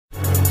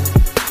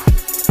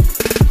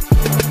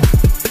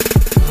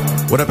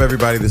What up,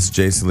 everybody? This is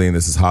Jason Lee, and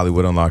this is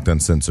Hollywood Unlocked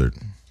Uncensored.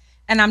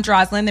 And I'm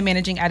Droslyn, the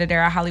managing editor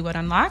at Hollywood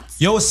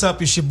Unlocked. Yo, what's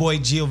up? It's your boy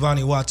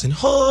Giovanni Watson.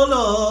 Hold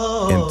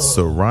on. And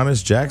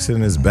Sarunas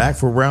Jackson is back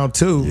for round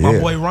 2. My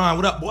boy Ron,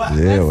 what up, boy?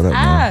 Yeah, what up,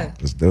 man?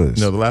 Let's do this.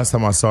 You know, the last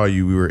time I saw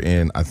you, we were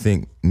in, I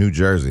think, New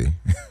Jersey.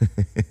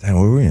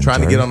 Damn, we were in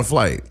Trying to get on the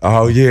flight.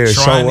 Oh, yeah.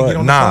 Trying to So get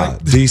on what?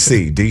 the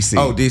flight? DC.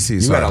 Oh, DC,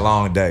 You sorry. had a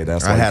long day.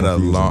 That's why I had a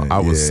confusing long, it. I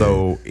was Yeah.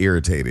 so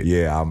irritated.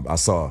 Yeah, I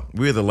saw.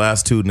 We were the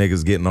last 2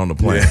 niggas getting on the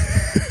plane.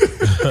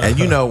 And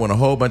you know, when a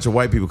whole bunch of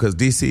white people, because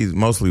DC is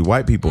mostly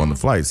white people on the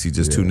flight, see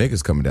just 2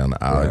 niggas coming down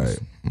the aisle. Right.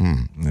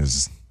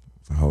 It's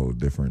a whole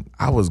different.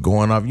 I was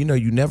going off. You know,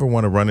 you never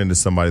want to run into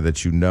somebody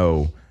that you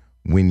know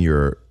when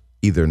you're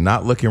either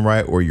not looking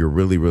right or you're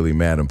really, really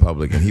mad in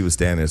public. And he was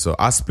standing there. So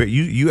I spared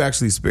you. You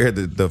actually spared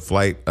the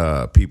flight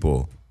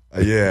people.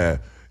 Yeah,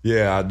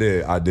 I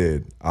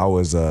did. I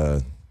was.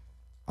 I'm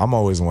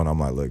always one. I'm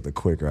like, look, the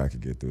quicker I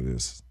could get through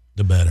this,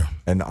 The better.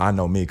 and I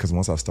know me because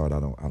once I start, I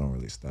don't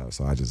really stop.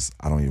 So I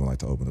don't even like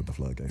to open up the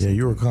floodgates. Yeah,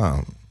 you were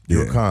calm. You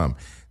were Yeah. calm.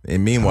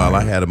 And meanwhile,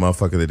 I had a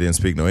motherfucker that didn't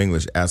speak no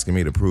English asking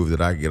me to prove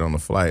that I could get on the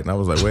flight. And I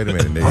was like, wait a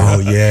minute, nigga. Oh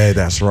yeah,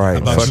 that's right.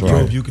 About That's you right.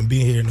 prove you can be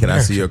here in Can I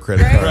America. see your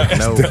credit card?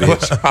 No,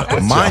 bitch.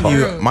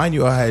 true. Mind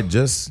you, I had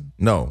just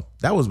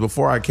that was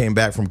before I came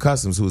back from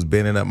customs, who was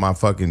bending up my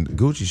fucking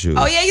Gucci shoes.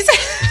 Oh, yeah, you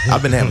said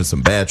I've been having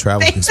some bad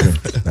travel experience.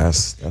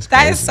 That's that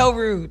crazy. is so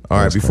rude. All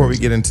right, That's before we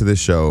crazy. get into the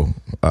show,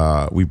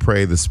 we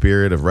pray the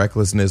spirit of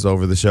recklessness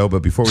over the show.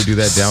 But before we do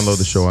that, download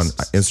the show on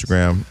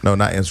Instagram. No,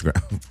 not Instagram.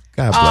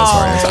 God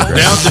bless our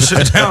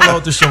Instagram.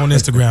 Download the show on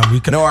Instagram.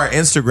 We can, No, our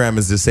Instagram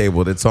is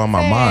disabled. It's on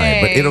my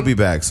mind, but it'll be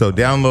back. So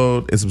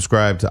download and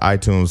subscribe to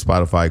iTunes,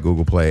 Spotify,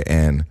 Google Play,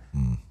 and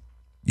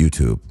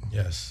YouTube.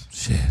 yes.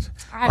 Shit.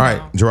 I All right,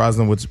 know.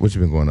 Jeroslyn, what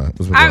you been going on?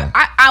 What's been going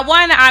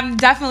on? I'm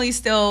definitely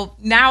still,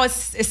 now it's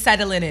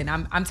settling in.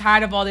 I'm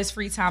tired of all this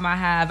free time I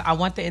have. I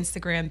want the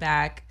Instagram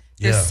back.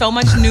 There's Yeah. so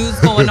much news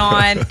going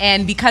on.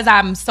 And because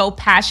I'm so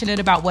passionate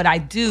about what I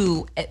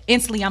do,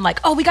 instantly I'm like,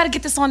 oh, we got to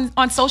get this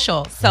on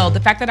social. So the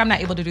fact that I'm not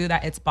able to do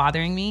that, it's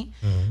bothering me.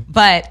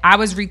 But I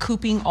was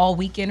recouping all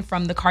weekend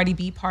from the Cardi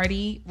B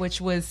party, which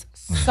was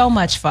so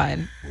much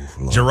fun.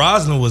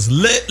 Jeroslyn was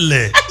lit.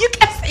 You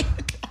can't say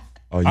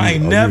I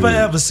ain't never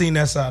ever seen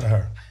that side of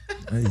her.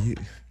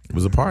 It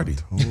was a party.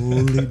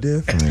 totally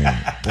different.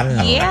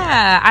 Damn.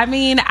 Yeah, I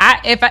mean,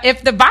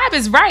 if the vibe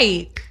is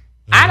right,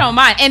 I don't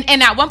mind.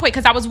 And at one point,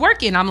 because I was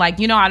working, I'm like,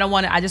 I don't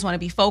want to. I just want to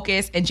be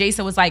focused. And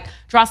Jason was like,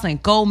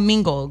 Droslyn, go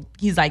mingle.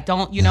 He's like,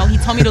 don't. He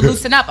told me to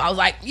loosen up. I was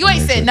like, you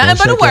ain't saying nothing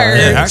but a Don't shake your word.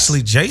 ass. Yeah,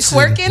 actually, Jason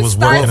Twerking was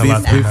starts working a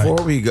lot that night.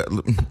 Before we go,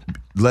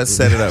 let's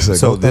set it up. So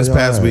So go this throw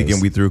your past eyes.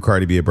 weekend, we threw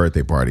Cardi B a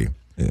birthday party.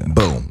 Yeah.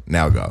 Boom.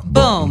 Now go.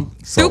 Boom.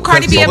 So- Through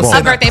Cardi B a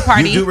so- birthday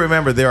party. You do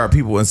remember there are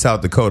people in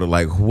South Dakota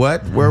like,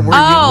 what? Where were you?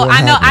 Oh,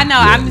 What I know.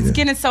 happened? I'm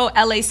getting so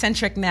LA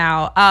centric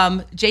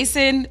now.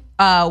 Jason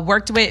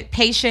worked with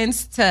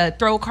Patience to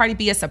throw Cardi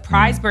B a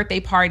surprise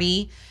birthday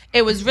party.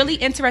 It was really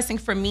interesting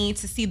for me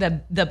to see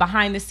the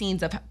behind the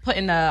scenes of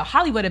putting a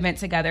Hollywood event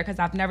together because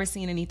I've never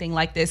seen anything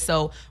like this.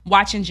 So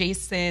watching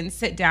Jason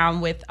sit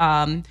down with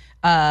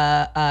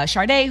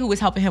Sade, who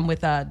was helping him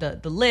with the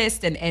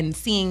list, and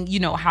seeing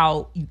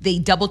how they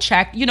double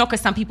check,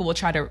 because some people will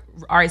try to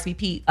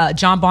RSVP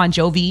John Bon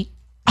Jovi.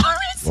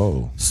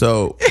 Whoa.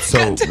 So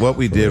what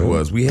we did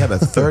was we had a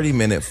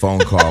 30-minute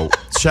phone call.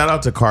 Shout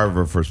out to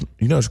Carver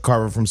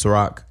Carver from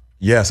Ciroc.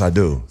 Yes, I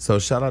do. So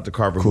shout out to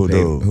Carver Cool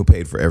dude. who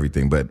paid for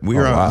everything. But we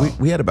were wow.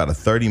 we had about a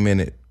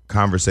 30-minute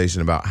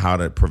conversation about how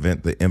to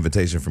prevent the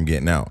invitation from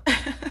getting out.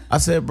 I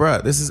said,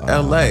 bruh, this is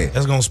LA.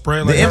 That's gonna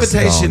spread like The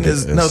invitation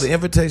That's- is the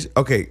invitation.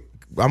 Okay,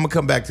 I'm gonna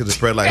come back to the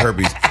spread like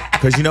herpes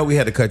because we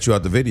had to cut you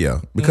out the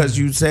video because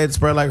you said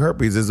spread like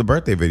herpes is a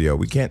birthday video.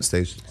 We can't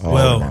stay. Oh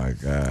Well, my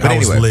god. But I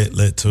was anyway,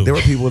 lit too. There were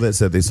people that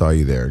said they saw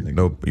you there.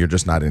 No, you're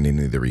just not in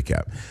any of the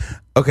recap.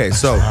 Okay,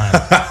 so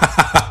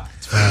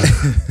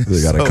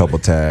We got a couple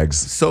tags.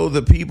 so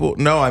the people.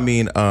 No, I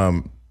mean,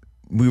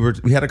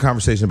 we had a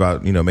conversation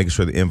about making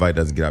sure the invite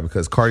doesn't get out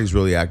because Cardi's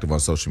really active on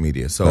social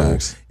media. So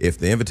Thanks. if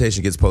the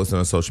invitation gets posted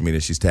on social media,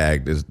 she's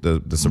tagged.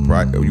 The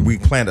surprise. We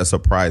planned a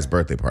surprise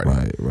birthday party.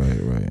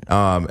 Right.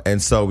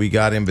 And so we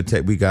got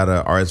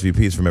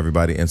RSVPs from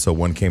everybody, and so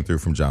one came through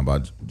from John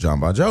Bon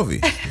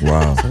Jovi.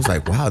 Wow. I was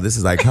like, wow, this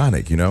is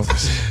iconic,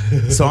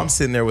 So I'm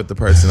sitting there with the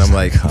person. I'm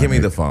like, give me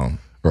the phone.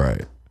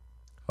 Right.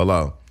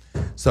 Hello.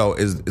 So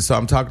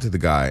I'm talking to the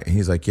guy, and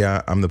he's like,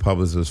 yeah, I'm the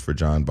publicist for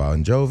John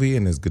Bon Jovi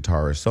and his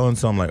guitarist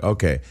so-and-so. I'm like,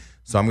 okay,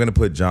 so I'm going to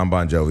put John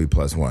Bon Jovi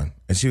 +1.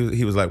 And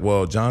he was like,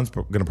 well, John's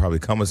going to probably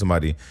come with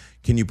somebody.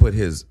 Can you put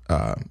his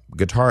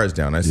guitars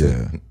down? I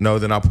said, no,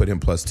 then I'll put him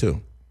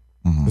 +2.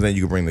 Because then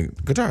you can bring the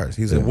guitars.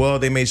 He said, well,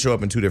 they may show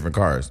up in 2 different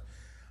cars.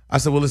 I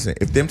said, well, listen,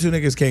 if them 2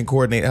 niggas can't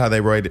coordinate how they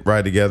ride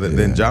together,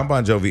 then John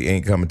Bon Jovi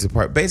ain't coming to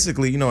part.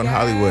 Basically, in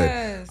Hollywood,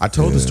 I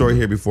told the story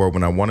here before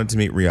when I wanted to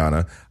meet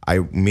Rihanna.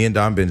 Me and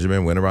Don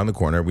Benjamin went around the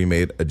corner. We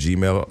made a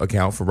Gmail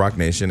account for Rock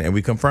Nation, and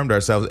we confirmed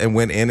ourselves and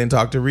went in and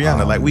talked to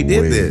Rihanna. We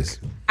did this.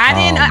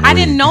 I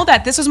didn't know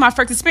that. This was my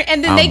first experience.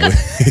 And then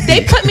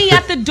they put me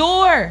at the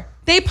door.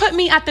 They put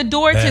me at the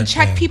door to Bad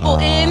check thing. people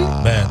in.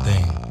 Bad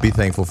thing. Be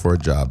thankful for a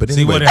job. But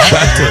See anyway, what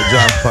back to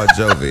John Bon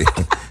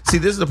Jovi. See,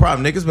 this is the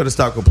problem. Niggas better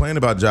stop complaining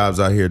about jobs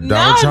out here.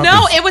 Donald Trump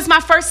No, is- it was my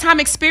first time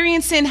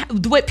experiencing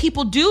what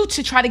people do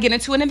to try to get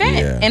into an event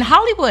Yeah. in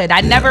Hollywood. I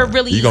never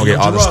really. You gonna get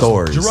all the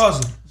stories.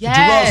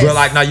 Yes. But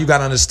like now you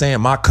gotta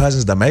understand, my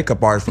cousin's the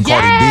makeup artist from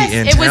Cardi B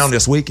in it was- town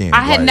this weekend.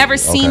 I had Like, never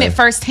seen okay. it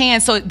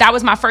firsthand, so that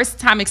was my first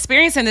time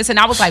experiencing this, and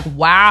I was like,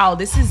 "Wow,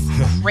 this is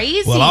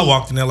crazy." Well, I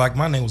walked in there like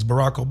my name was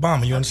Barack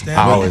Obama. You understand?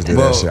 I always do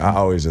Well- that shit. I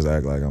always just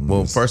act like I'm.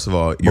 Well, first of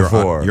all,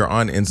 you're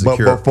on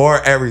Insecure. But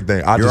before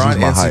everything, I You're just use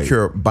on my height.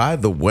 Insecure. By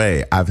the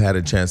way, I've had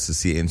a chance to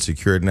see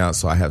Insecure now,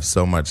 so I have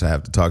so much I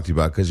have to talk to you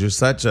about because you're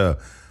such a,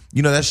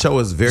 that show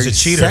is very He's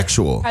a cheater.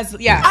 sexual.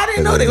 Yeah. I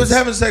didn't know they was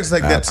having sex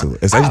like that. Absolutely.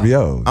 It's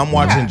HBO. I'm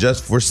watching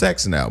just for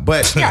sex now,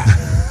 but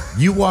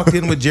you walked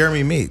in with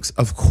Jeremy Meeks.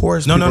 Of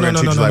course, No, people no, are no,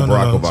 gonna no, treat no, you like no,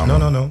 Barack no, Obama. no,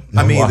 no, no.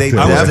 I mean, they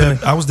I was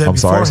definitely. I was there I'm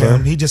before sorry,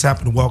 him. sir. He just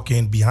happened to walk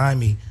in behind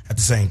me at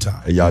the same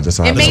time. Y'all just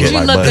It made you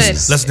like look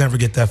buddies. good. Let's never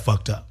get that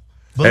fucked up.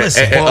 But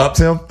listen, And up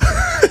to him.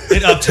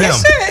 it up to him.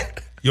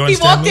 You He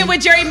understand walked me? in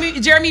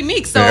with Jeremy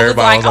Meeks, so it was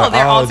Everybody like, was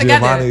they're all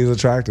together. Giovanni's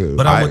attractive.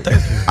 But I would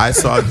thank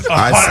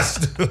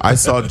you. I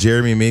saw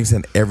Jeremy Meeks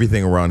and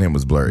everything around him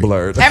was blurry.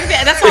 blurred.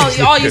 Everything, that's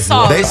all you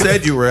saw. They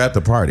said you were at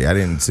the party. I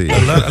didn't see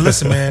it.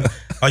 Listen, man.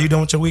 Are you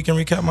done with your weekend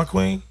recap, my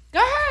queen? Go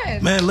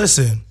ahead. Man,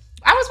 listen.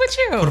 I was with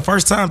you. For the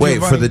first time, Wait,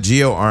 Giovanni- for the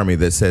Geo Army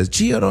that says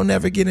Geo don't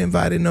never get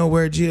invited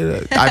nowhere.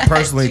 Geo, I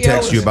personally Geo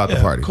text you about the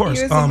Yeah, party. Of course.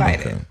 He was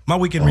invited. My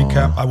weekend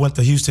recap, I went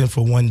to Houston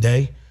for one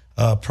day.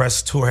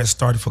 Press tour has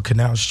started for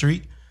Canal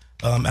Street.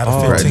 Out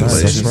of 15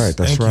 congratulations. cities.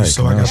 That's Thank right. You.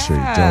 So I Canal got, Street.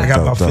 I got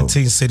Dope, about dope.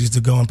 15 cities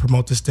to go and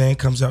promote this thing.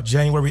 Comes out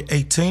January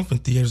 18th in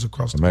theaters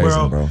across the Amazing,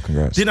 world. bro.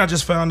 Congrats. Then I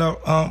just found out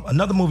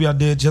another movie I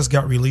did just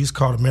got released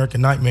called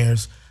American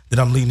Nightmares that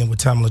I'm leading with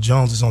Tamala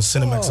Jones. It's on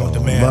Cinemax on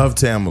demand. Love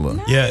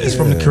Tamala. Yeah, it's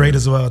from the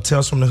creators of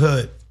Tales from the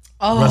Hood.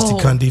 Rusty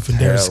Cundiff and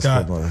Darren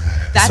Scott.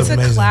 That's It's a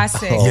amazing.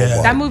 classic. Oh,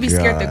 that my movie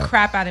scared the God.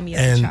 crap out of me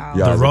as And a child.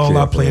 Yeah. the as a role kid,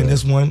 I play in yeah.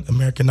 this one,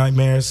 American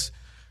Nightmares,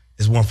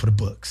 is one for the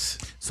books.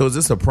 So is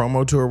this a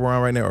promo tour we're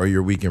on right now, or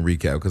your weekend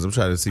recap? Because I'm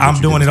trying to see. what I'm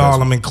you doing did it all.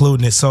 this I'm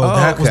including it. So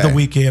that was the okay.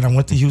 weekend. I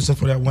went to Houston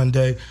for that one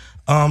day.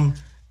 And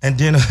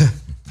then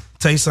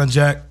tell you something,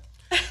 Jack.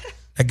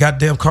 That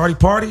goddamn Cardi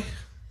party,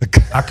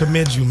 I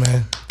commend you,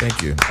 man.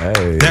 Thank you.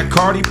 Hey, That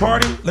Cardi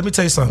party, let me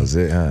tell you something. was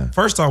it, huh?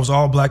 First off, it was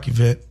all black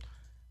event.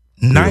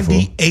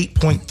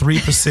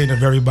 98.3%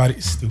 of everybody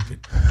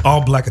stupid.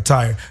 All black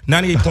attire.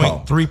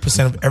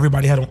 98.3% of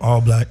everybody had on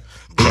all black.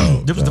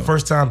 This was the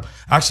first time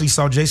I actually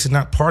saw Jason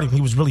not partying.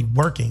 He was really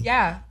working.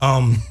 Yeah.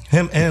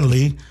 Him and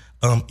Lee.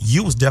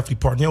 You was definitely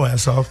partying your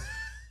ass off.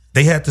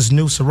 They had this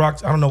new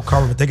Ciroc. I don't know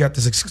Carver, but they got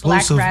this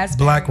exclusive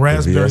black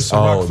raspberry VS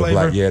Ciroc the flavor.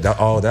 black, yeah,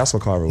 that's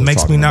what Carver was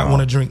Makes me talking not about.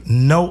 want to drink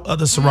no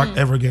other Ciroc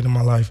ever again in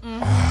my life.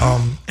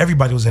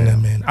 Everybody was in there,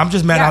 man. I'm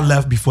just mad I Yeah.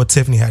 left before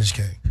Tiffany Haddish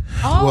came.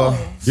 Oh.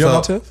 Well, You don't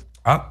know so Tiff?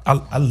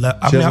 I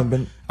left. I She mean, hasn't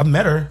been- I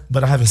met her,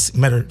 but I haven't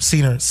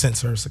seen her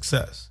since her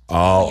success.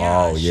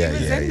 Oh, she yeah,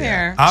 was yeah, in yeah.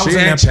 there. I She was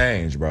in ain't that.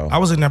 changed, bro. I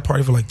was in that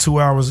party for like 2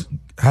 hours.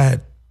 I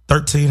had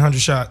 1,300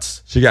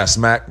 shots. She got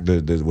smacked.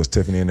 Was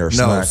Tiffany in there? no,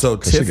 smacked? so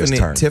 'Cause she gets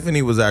turned.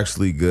 Tiffany was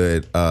actually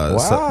good. But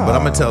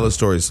I'm gonna tell a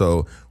story.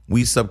 So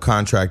we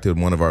subcontracted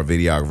one of our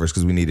videographers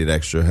because we needed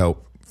extra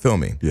help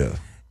filming. Yeah.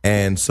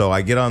 And so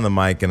I get on the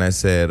mic and I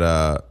said,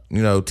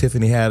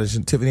 Tiffany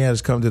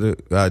Haddish come to the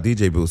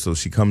DJ booth. So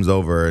she comes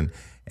over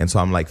and so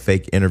I'm like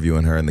fake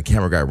interviewing her and the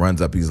camera guy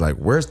runs up. He's like,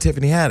 "Where's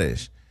Tiffany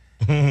Haddish?"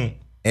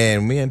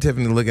 And me and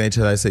Tiffany looking at each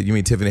other. I said, "You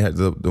mean Tiffany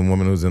Haddish, the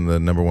woman who's in the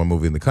 #1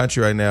 movie in the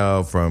country right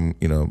now from,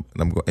 and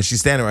and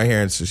she's standing right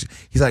here." And so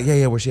he's like,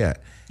 yeah, where's she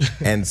at?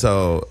 And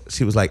so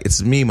she was like,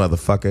 "It's me,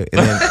 motherfucker."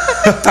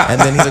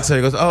 And then he looks at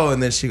her and goes, "Oh,"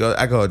 and then she goes,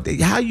 I go,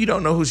 "How you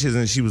don't know who she is?"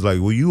 And she was like,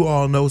 "Well, you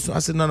all know." So I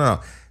said, no.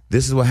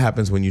 This is what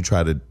happens when you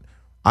try to,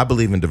 I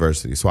believe in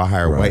diversity. So I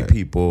hire white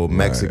people,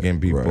 Mexican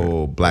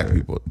people, black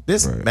people.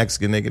 This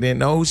Mexican nigga didn't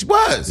know who she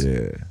was.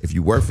 Yeah. If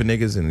you work for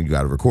niggas and you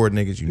got to record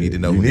niggas, you need to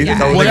know You who need to niggas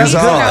know are. who Well, niggas that's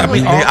are.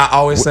 good. I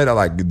always say that,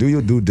 like, do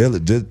your due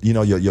diligence,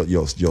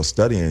 your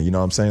studying, you know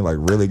what I'm saying? Like,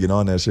 really get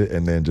on that shit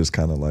and then just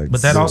kind of like.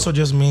 But that also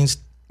just means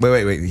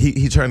Wait.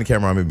 He turned the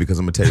camera on me because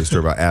I'm going to tell you a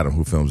story about Adam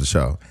who films the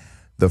show.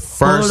 The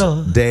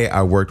first day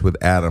I worked with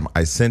Adam,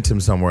 I sent him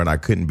somewhere and I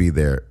couldn't be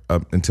there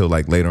until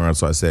like later on.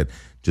 So I said,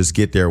 just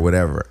get there,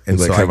 whatever. And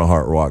like so Kevin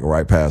Hart walk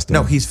right past him.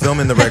 No, he's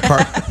filming the red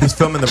carpet. He's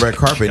filming the red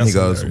carpet, and he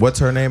goes, "What's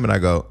her name?" And I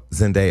go,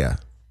 "Zendaya."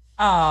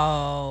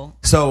 Oh.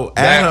 So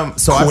I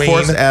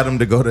forced Adam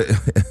to go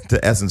to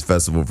Essence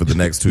Festival for the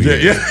next 2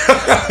 years.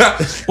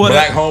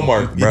 Black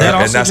homework, bro. that And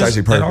also that's just,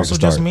 actually that perfect also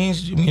to just start.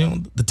 means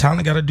the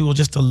talent got to do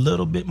just a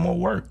little bit more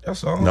work.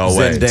 That's all. No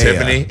way. Zendaya.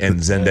 Tiffany and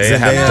Zendaya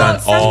have Zendaya.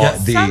 done all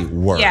Some- the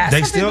work. yeah. They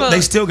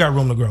Some still people- got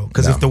room to grow.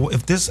 Because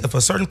if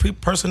a certain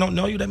person don't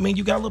know you, that means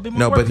you got a little bit more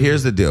No, work. but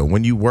here's the deal: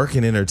 when you work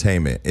in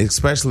entertainment,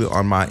 especially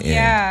on my end,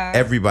 Yeah.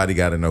 everybody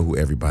got to know who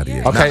everybody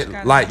is. Okay,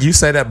 Not- like you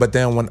say that, but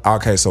then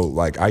so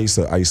like I used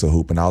to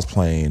hoop and I was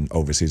playing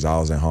overseas. I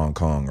was in Hong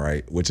Kong,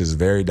 right, which is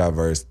very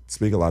diverse.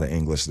 Speak a lot of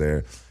English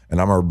there, And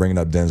I remember bringing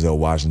up Denzel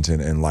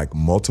Washington, and like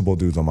multiple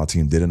dudes on my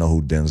team didn't know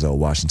who Denzel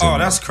Washington Oh,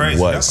 that's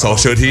crazy. was. That's So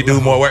should he do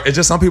more work? It's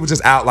just some people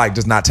just out like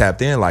just not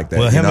tapped in like that.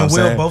 Well, you him know and what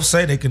I'm Will saying? both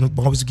say they can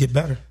always get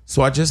better.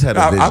 So I just had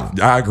a vision.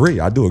 I agree.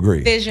 I do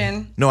agree.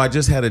 Vision. No, I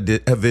just had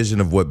a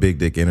vision of what big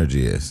dick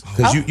energy is,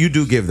 because you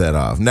do give that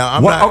off. Now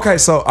I'm Well, not okay,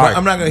 so, all right.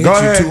 I'm not going to Go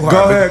hit ahead, you too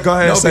hard. go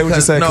ahead, say what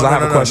you said, 'cause I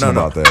have a question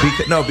about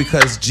that.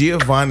 Because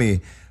Giovanni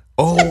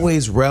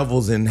always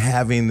revels in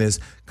having this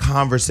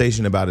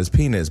conversation about his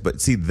penis,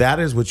 but see, that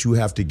is what you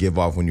have to give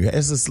off when you.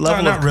 It's this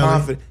level not of really.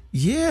 confidence.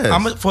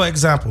 Yes. For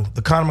example,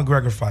 the Conor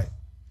McGregor fight.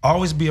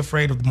 Always be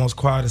afraid of the most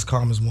quietest,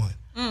 calmest one.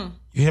 You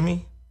hear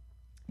me?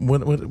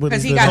 What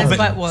is he this? got his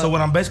butt whooped. So what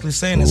I'm basically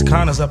saying is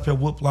Conor's up here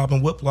whoop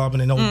lobbing,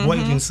 and old boy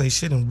didn't say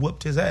shit and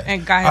whooped his ass.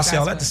 And got I his say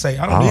all ass that to whooped. say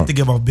I don't need to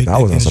give off big I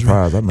dick wasn't energy.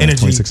 surprised. That man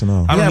was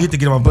 26-0. I don't Yeah, need to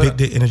give off big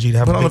dick energy to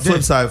have But a on the big flip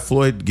dick. side,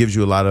 Floyd gives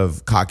you a lot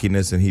of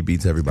cockiness, and he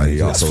beats everybody.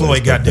 He also Floyd is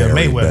the goddamn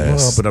very Mayweather.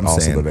 best. But I'm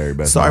Also saying, the very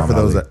best. sorry for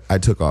Muhammad those Ali. that I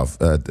took off.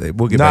 We'll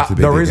get Nah, back to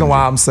big the dick reason why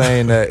energy. I'm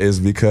saying that is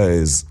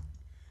because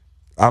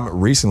I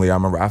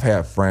remember I've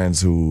had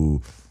friends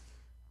who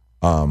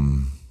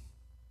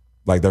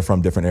like they're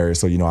from different areas,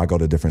 so you know I go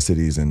to different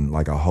cities and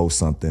like I host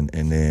something,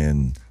 and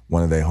then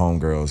one of their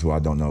homegirls who I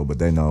don't know but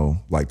they know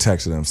like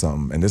texted them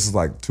something, and this is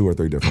like 2 or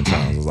 3 different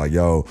times. It was like,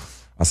 yo,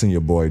 I seen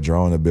your boy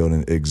Dro in the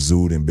building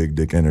exuding big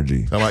dick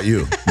energy. How about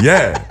you?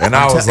 Yeah, and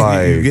I was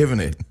like, you giving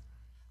it.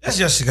 That's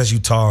just because you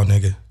tall,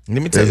 nigga.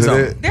 Let me tell you Is it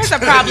something. it? There's a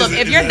problem.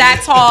 If you're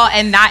that tall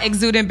and not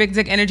exuding big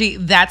dick energy,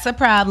 that's a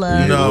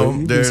problem. No, you'd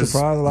be there's.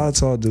 surprised a lot of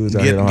tall dudes out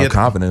Get- here don't have get-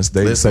 confidence.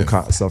 They listen.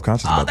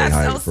 self-conscious about their that's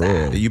height. so For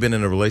sad. real. You've been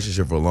in a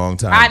relationship for a long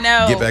time. I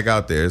know. Get back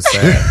out there. It's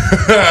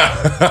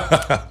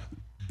sad.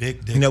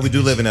 Big dick. You know, we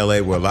do live in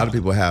LA where a lot of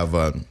people have,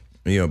 BLE,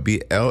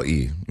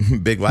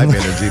 big life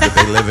energy, but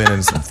they live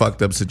in some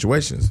fucked up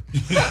situations.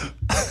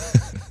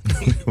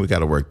 We got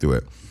to work through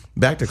it.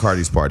 Back to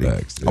Cardi's party.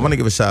 Facts, yeah. I want to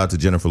give a shout out to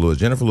Jennifer Lewis.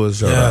 Jennifer Lewis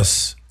showed up.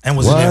 Yes. And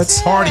was in there What?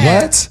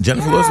 partying. What?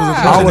 Jennifer Lewis was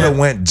I a would have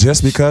went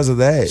just because of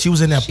that. She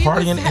was in there She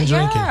partying was- and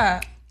drinking.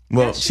 yeah.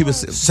 Well, she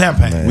was.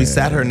 Champagne. We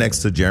sat her next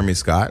to Jeremy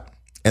Scott,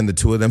 and the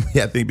two of them,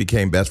 I think,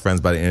 became best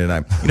friends by the end of the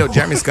night. You know,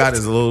 Jeremy Scott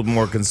is a little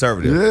more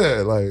conservative.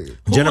 Yeah, like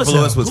Jennifer was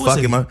Lewis him? was Who was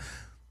fucking he? my.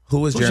 Who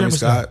was Jeremy Jeremy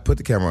Scott? Scott? Put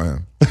the camera on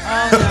him.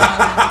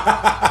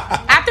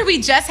 After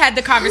we just had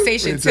the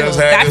conversation too. just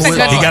had That's this a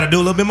good He one. got to do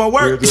a little bit more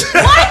work.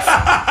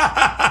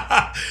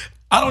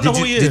 I don't know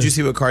who he is. Did you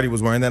see what Cardi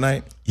was wearing that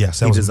night? Yes,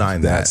 that he was-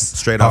 designed that that's-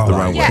 straight off the Oh,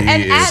 runway. Yeah,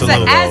 and He as, is as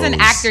one of an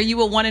those. actor, you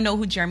would want to know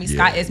who Jeremy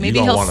Scott is. Maybe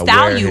you he'll don't wanna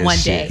style wear you his one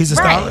shit. day. He's a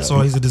stylist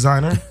or he's a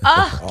designer?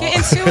 Get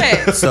into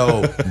it.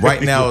 So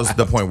right now is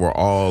the point where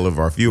all of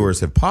our viewers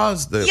have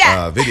paused the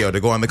Yeah. video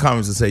to go in the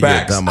comments and say,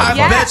 Facts. "Yeah, dumb I motherfucker."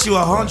 Yeah. bet you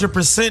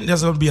 100%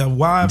 there's going to be a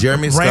wide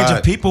Jeremy range Scott-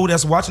 of people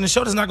that's watching the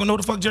show that's not going to know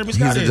who the fuck Jeremy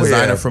Scott He's a is.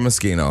 designer Yeah. from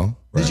Moschino.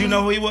 Did you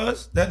know who he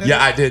was? That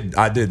yeah,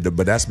 I did,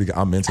 but that's because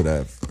I'm into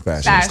that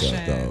fashion Fashion.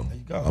 stuff though.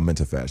 go. I'm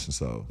into fashion,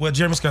 so Well,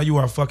 Jeremy Scott, you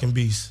are a fucking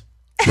beast.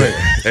 and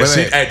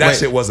that wait.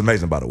 shit was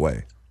amazing, by the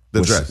way. The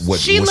What dress. what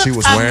She what looked she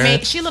was wearing.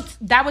 amazing. She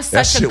looked. That was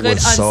That such a shit good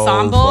was so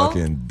ensemble.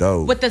 fucking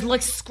dope. With the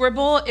like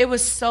scribble, it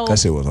was so. That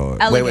shit was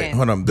hard. Elegant. Wait,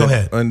 hold on. Go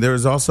ahead. And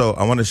there's also,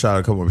 I want to shout out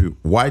a couple more people.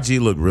 YG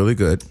looked really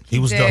good. He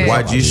was did. dope.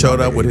 YG showed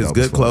up with his Dope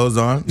good as fuck. clothes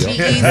on. G-Eazy.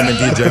 Him and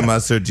DJ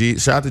Mustard.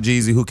 Shout out to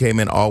Jeezy, who came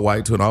in all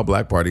white to an all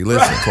black party.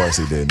 Listen, Of course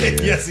he did.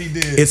 Nigga. Yes, he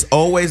did. it's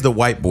always the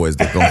white boys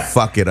that gonna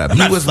fuck it up. He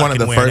not was one of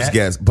the fucking wearing first that.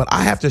 guests, but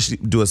I have to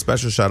do a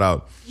special shout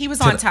out. He was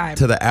to on the- time.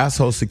 to the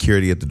asshole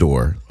security at the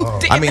door.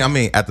 I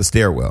mean, at the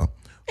stairwell,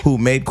 who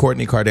made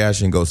Kourtney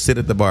Kardashian go sit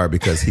at the bar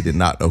because he did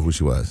not know who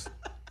she was.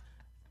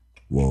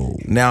 Whoa.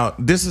 Now,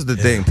 this is the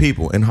thing,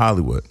 people in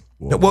Hollywood.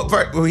 Well,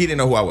 first, he didn't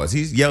know who I was.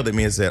 He yelled at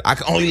me and said, "I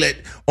can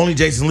only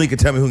Jason Lee can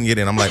tell me who can get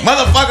in." I'm like,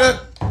 "Motherfucker,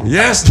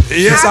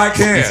 Yes, I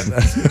can.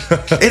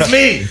 it's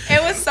me."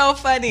 It was so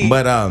funny.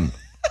 But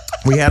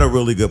we had a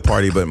really good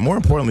party. But more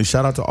importantly,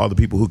 shout out to all the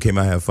people who came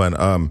out and had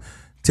fun.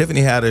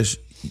 Tiffany Haddish,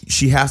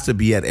 she has to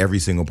be at every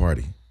single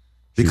party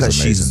because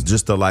she's amazing.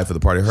 just the life of the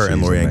party. Her and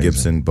She's Lorianne amazing.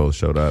 Gibson both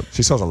showed up.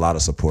 She shows a lot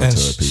of support And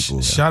to her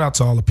people. shout out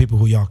to all the people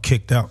who y'all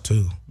kicked out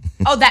too.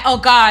 oh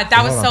God,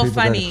 that was Hold on, so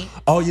people funny.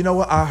 that- Oh, you know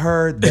what? I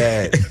heard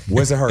that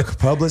was it her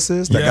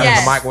publicist that got on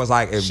Yes. the mic was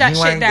like, if Shut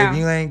you shit down.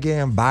 ain't getting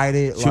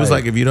invited, She was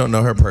like, if you don't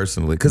know her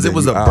personally, because it Then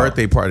was you a out.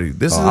 birthday party.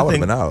 This is I the would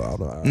thing. have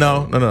been out.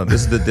 No.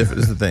 This is the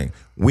difference. This is the thing.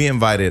 We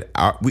invited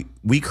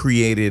we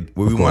created.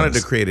 We wanted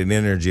to create an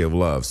energy of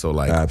love. So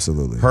like,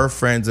 Absolutely. her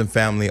friends and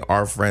family,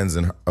 our friends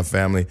and her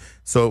family.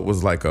 So it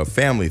was like a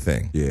family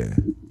thing. Yeah.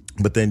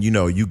 But then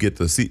you get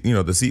the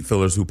seat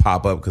fillers who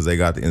pop up because they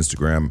got the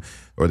Instagram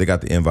or they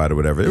got the invite or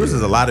whatever. There was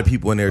just a lot of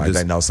people in there. Like just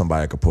they know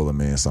somebody could pull them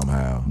in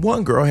somehow.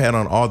 one girl had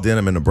on all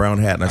denim and a brown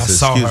hat, and I said,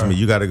 saw "Excuse her. me,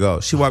 you got to go."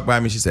 She walked by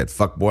me. She said,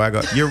 "Fuck boy." I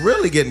go, "You're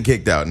really getting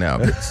kicked out now,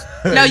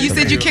 bitch." No, you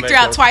said you kicked her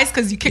out twice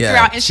because you kicked her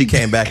out and she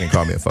came back and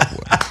called me a fuck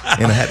boy,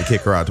 and I had to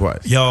kick her out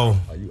twice. Yo,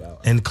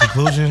 in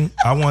conclusion,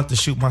 I wanted to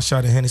shoot my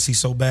shot at Hennessy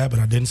so bad, but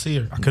I didn't see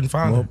her. I couldn't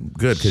find her.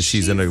 Good, because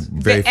she's in a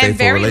very and faithful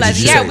very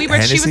relationship. lesbian. Yeah, we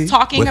were. She Hennessy was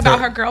talking with about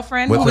her- her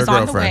girlfriend with who her was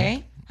on the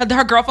girlfriend. way.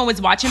 Her girlfriend was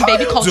watching How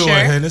Baby you Culture. doing,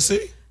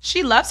 Hennessy?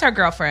 She loves her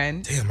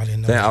girlfriend. Damn, I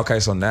didn't know. Then, that. okay,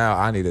 so now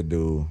I need to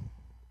do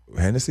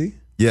Hennessy.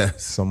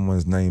 Yes.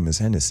 Someone's name is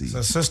Hennessy. It's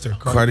her sister.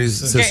 Cardi's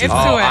sister. It's Oh,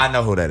 to it. I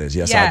know who that is.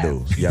 Yes, Yeah. I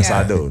do. Yes, Yeah.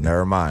 I do.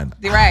 Never mind.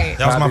 Right.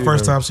 That was my Cardi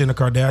first is- time seeing a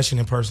Kardashian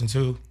in person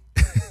too.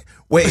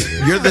 Wait,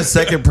 you're the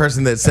second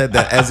person that said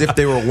that as if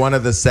they were one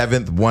of the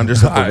 7th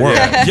wonders of the world.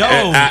 Yeah. Yo.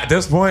 And at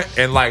this point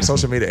in like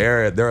social media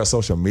era, they're a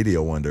social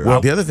media wonder.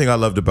 Well, the other thing I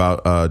loved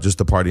about just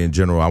the party in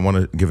general, I want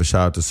to give a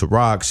shout out to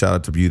Ciroc, shout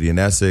out to Beauty and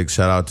Essex,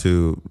 shout out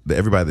to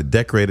everybody that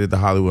decorated the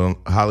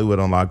Hollywood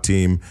Unlocked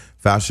team,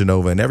 Fashion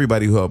Nova, and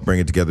everybody who helped bring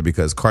it together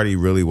because Cardi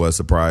really was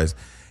surprised.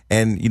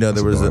 And, you know,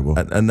 there was adorable.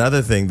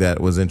 another thing that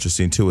was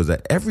interesting too is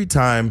that every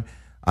time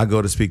I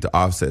go to speak to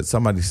Offset,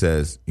 somebody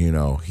says, you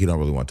know, he don't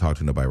really want to talk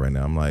to nobody right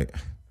now. I'm like,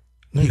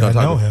 he Nigga, gonna I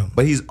talk know to- him.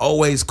 But he's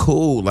always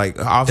cool. Like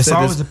Offset It's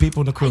always is, the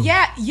people in the crew.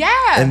 Yeah.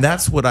 and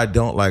that's what I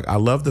don't like. I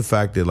love the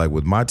fact that like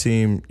with my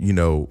team, you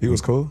know, he was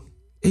cool.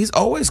 he's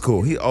always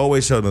cool. He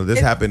always showed them this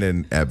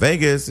happened at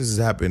Vegas. This has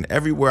happened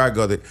everywhere I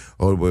go. That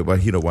but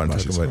he don't want to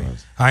talk about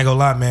it. I ain't gonna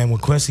lie, man. When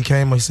Quincy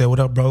came, he said,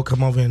 "What up, bro?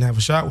 Come over here and have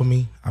a shot with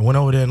me." I went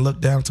over there and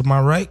looked down to my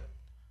right,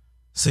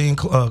 seeing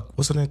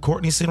what's her name,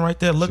 Courtney sitting right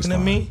there looking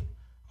at me.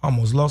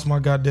 Almost lost my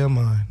goddamn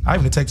mind. I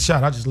didn't even take the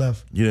shot. I just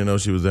left. You didn't know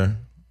she was there?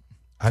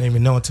 I didn't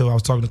even know until I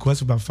was talking to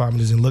Quincy for about 5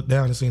 minutes and looked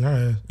down and seen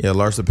her ass. Yeah,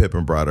 Larsa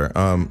Pippen brought her.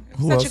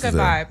 Who Such else a is good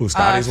there? vibe. Who,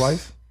 Scotty's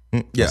wife?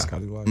 Yeah.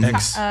 Scotty's wife.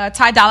 Ex.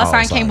 Ty Dolla Oh,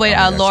 Sign sorry. came with Oh,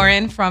 yeah,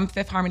 Lauren from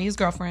Fifth Harmony's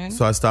girlfriend.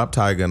 So I stopped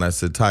Tyga and I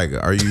said,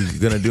 Tyga, are you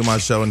gonna do my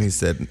show? And he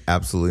said,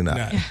 absolutely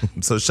not.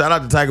 So shout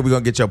out to Tyga. We're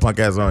gonna get your punk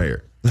ass on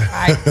here.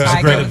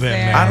 Tyga great was event,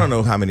 there. man. I don't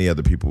know how many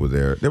other people were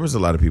there. There was a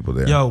lot of people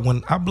there. Yo,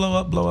 when I blow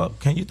up,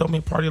 can you throw me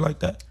a party like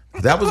that?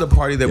 That was a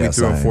party that we Yeah,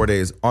 threw in same. 4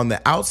 days. On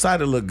the outside,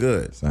 it looked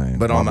good. Same.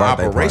 But My on the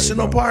birthday party,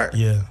 operational bro. part,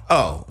 Yeah.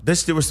 oh,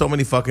 there were so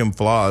many fucking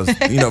flaws,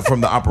 you know, from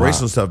the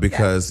operational stuff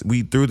because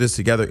we threw this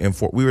together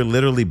we were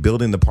literally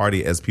building the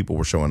party as people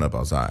were showing up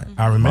outside.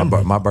 I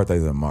remember. My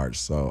birthday's in March,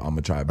 so I'm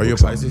gonna try. To Are you a book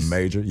something Pisces?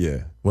 major? Yeah,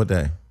 What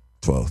day?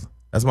 12th.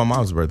 That's my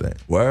mom's birthday.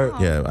 Word.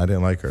 Yeah, I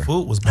didn't like her.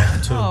 Food was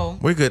bomb too. Oh.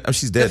 We're good. Oh,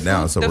 she's dead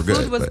now, so the we're good.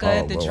 food was but-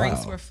 good. Oh, The well,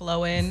 drinks wow. were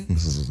flowing.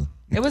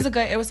 It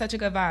was such a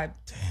good vibe.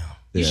 Damn.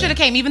 You Yeah. should have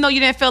came, even though you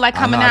didn't feel like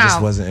I coming know, I just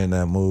out. wasn't in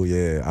that mood.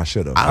 Yeah, I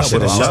should have. I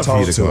would've was loved for you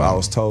told to to. come. I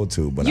was told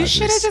to, but You I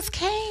should have just. just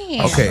came.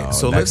 Okay, No,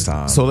 so next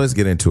time. let's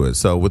get into it.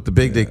 So with the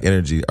big dick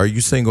energy, are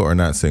you single or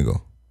not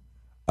single?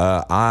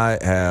 I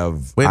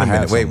have. Wait I a minute.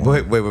 have Wait. someone.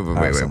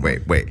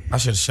 I I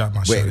should have shot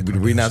my shot. Wait, at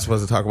we not Kardashian.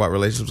 supposed to talk about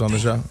relationships on the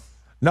show?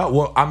 No,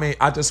 well, I mean,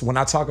 when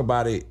I talk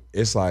about it,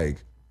 it's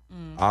like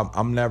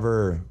I'm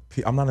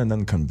not in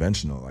nothing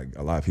conventional. Like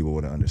a lot of people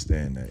wouldn't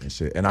understand that and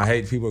shit. And I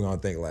hate people are gonna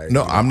think like,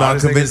 No, you know, I'm I not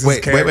just think convinced. it's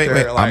this Wait.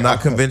 character, I'm like,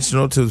 not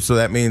conventional too. So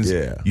that means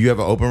Yeah. you have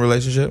an open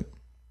relationship.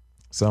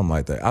 Something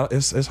like that.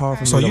 It's hard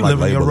for me So to you like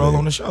living your label role it.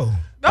 on the show.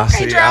 I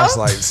Okay, see, I was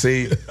Joe.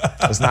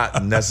 like, it's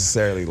not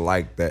necessarily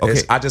like that.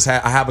 Okay.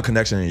 I have a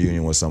connection in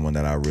union with someone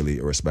that I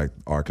really respect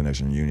our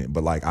connection in union,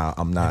 but like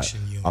I'm not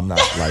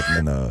like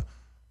in a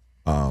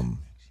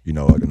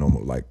like a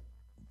normal like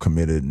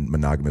committed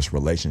monogamous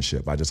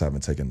relationship. I just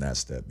haven't taken that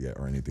step yet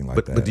or anything like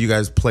that. But do you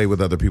guys play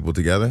with other people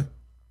together?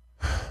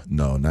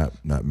 No,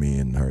 not me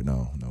and her.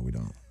 No, we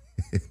don't.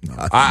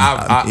 No.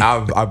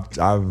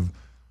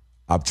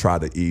 I've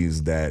tried to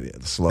ease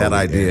that slowly. That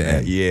idea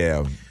and, in.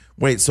 yeah.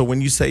 Wait, so when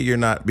you say you're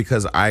not,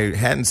 because I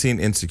hadn't seen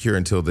Insecure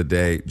until the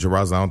day,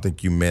 Jaraz, I don't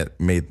think you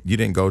you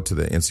didn't go to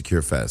the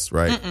Insecure Fest,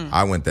 right?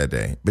 I went that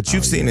day, but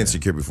you've seen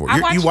Insecure before.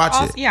 You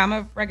watch it. Yeah, I'm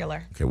a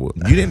regular. Okay, well,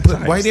 you didn't put.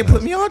 Why you didn't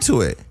put me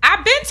onto it?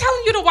 I've been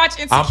telling you to watch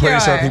Insecure. I'm pretty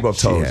sure people have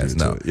She told has you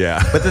no. to.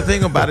 Yeah. But the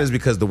thing about it is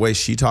because the way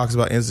she talks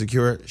about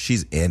Insecure,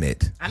 she's in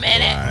it. I'm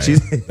in it.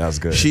 She's That's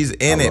good. She's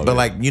in I it, love but it.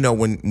 like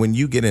when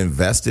you get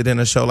invested in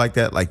a show like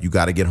that, like you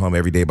got to get home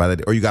every day by the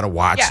day, or you got to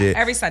watch Yeah, it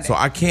every Sunday. So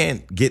I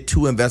can't get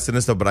too invested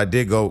in stuff. But I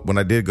did go when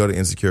I did go to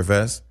Insecure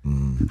Fest.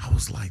 I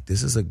was like,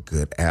 this is a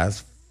good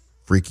ass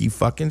freaky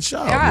fucking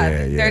show.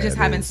 Yeah, yeah, they're just it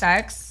having is.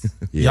 sex.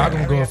 Y'all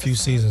gonna go a few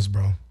seasons,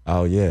 bro.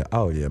 Oh yeah,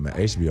 man.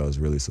 HBO is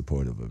really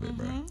supportive of it,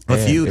 bro. A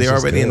few. And They're it's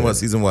just already in good. what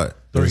season? What?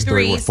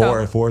 Three,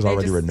 so Four is they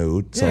already just-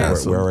 renewed, so Yeah, we're,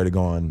 so- we're already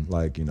going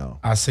like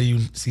I see you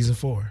season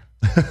 4.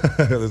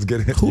 Let's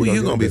get it. Who We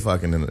you gonna get be it.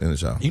 fucking in the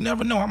show? You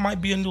never know. I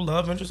might be a new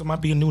love interest. I might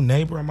be a new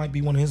neighbor. I might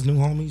be one of his new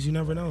homies. You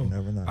never know.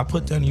 Never know. I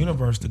put that in the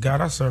universe. The God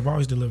I serve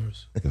always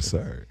delivers. Yes,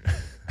 sir.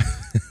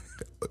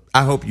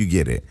 I hope you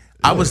get it.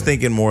 I was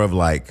thinking more of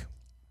like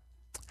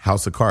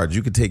House of Cards.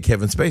 You could take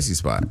Kevin Spacey's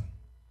spot.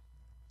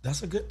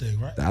 That's a good thing,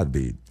 right? That'd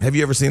be. Have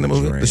you ever seen the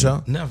movie, Dream. the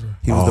show? Never.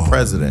 He was the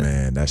president.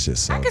 Man, that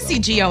shit's so. I could see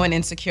dope, Gio in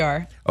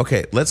Insecure.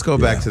 Okay, let's go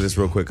back to this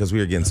real quick because we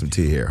are getting some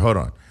tea here. Hold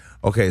on.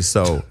 Okay,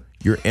 so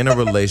you're in a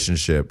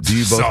relationship. Do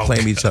you both So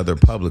claim each other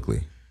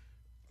publicly?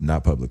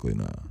 Not publicly,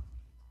 no.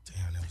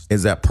 Damn, that was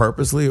Is that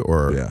purposely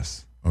or?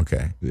 Yes.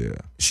 Okay. Yeah.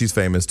 She's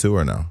famous too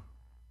or no?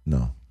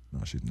 No,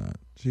 she's not.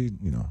 She,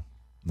 no.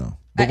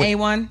 An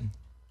A1?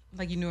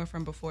 Like you knew her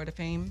from before the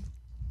fame?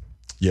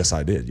 Yes,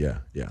 I did. Yeah.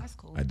 That's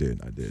cool. I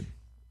did.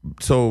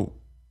 So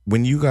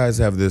when you guys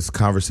have this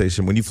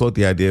conversation, when you float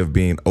the idea of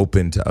being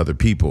open to other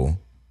people,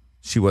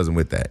 she wasn't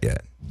with that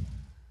yet.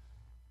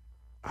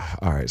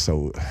 all right,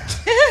 so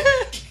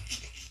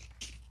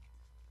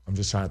I'm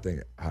just trying to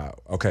think how.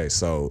 Okay,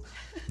 so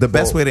The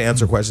best way to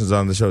answer questions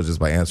on the show is just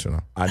by answering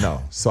them. I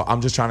know. So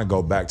I'm just trying to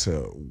go back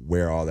to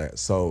where all that.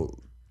 So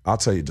I'll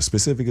tell you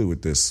specifically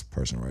with this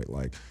person, right?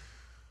 Like,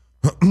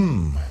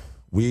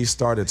 we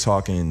started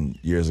talking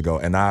years ago,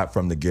 and I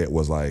from the get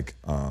was like,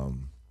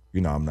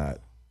 you know, I'm not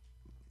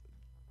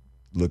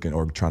looking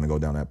or trying to go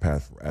down that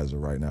path as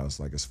of right now. It's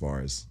like as far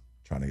as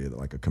trying to get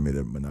like a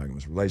committed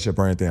monogamous relationship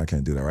or anything, I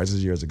can't do that. Right? This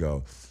is years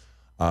ago.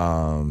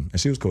 And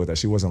she was cool with that.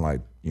 She wasn't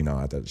like, you know,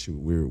 I thought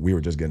we were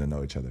just getting to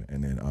know each other.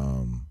 And then,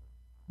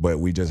 but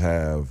we just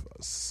have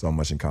so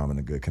much in common,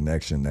 a good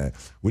connection that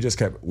we just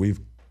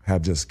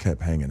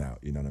kept hanging out,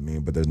 you know what I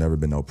mean? But there's never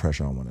been no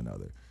pressure on one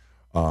another.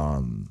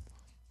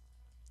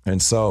 And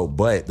so,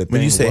 but the thing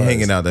When you say was,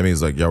 hanging out, that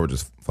means like y'all were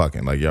just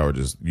fucking, like y'all were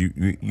just you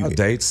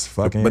dates,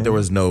 fucking. But there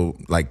was no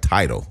like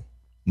title.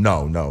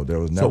 No, there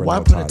was never. So why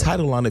no put a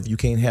title on it if you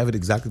can't have it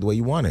exactly the way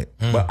you want it?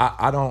 But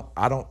I don't.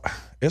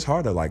 It's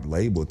hard to like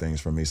label things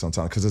for me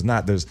sometimes because it's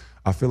not.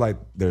 I feel like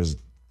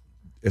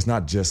it's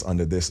not just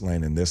under this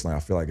lane and this lane. I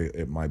feel like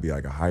it might be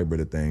like a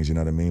hybrid of things. You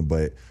know what I mean?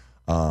 But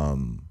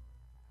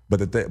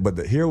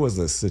here was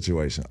the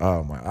situation.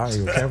 Oh my! I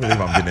can't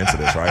believe I'm getting into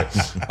this.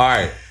 Right? All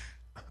right.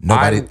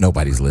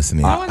 Nobody's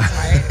listening. No one's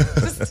right.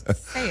 Just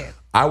say it.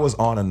 I was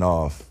on and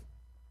off.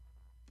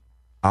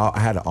 I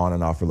had an on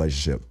and off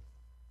relationship.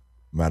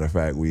 Matter of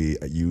fact,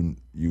 you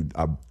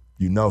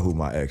know who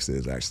my ex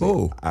is actually.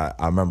 Ooh. I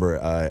remember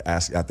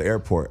asking at the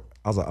airport.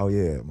 I was like, "Oh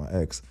yeah, my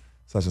ex,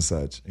 such and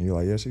such," and you're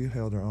like, "Yeah, she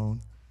held her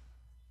own."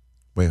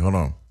 Wait, hold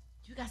on.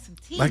 You got some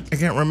teeth. Like I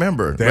can't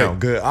remember. Damn,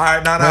 Wait. good. All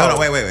right, no. Hold on,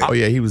 wait. Oh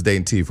yeah, he was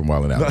dating T from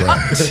Wild 'N Out.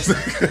 Right?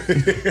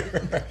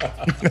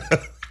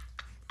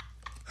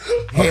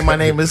 Hey, my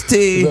name is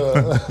T.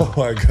 Oh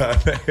my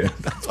god.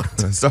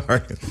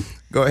 Sorry.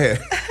 Go ahead.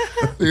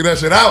 Figure that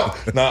shit out.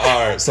 No,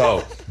 all right.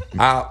 So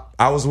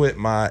I was with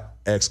my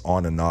ex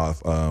on and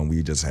off.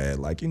 We just had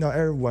like, you know,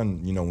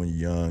 everyone, you know, when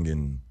you're young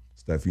and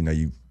stuff, you know,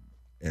 you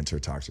enter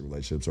toxic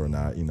relationships or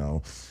not, you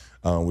know.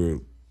 We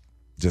were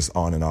just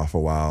on and off for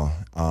a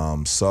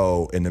while.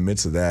 So in the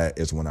midst of that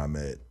is when I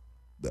met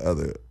the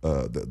other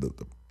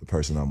the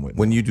person I'm with.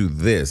 When you do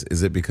this,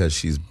 is it because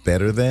she's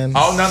better than?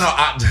 Oh no,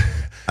 I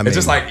it's mean,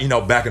 just like, you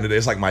know, back in the day,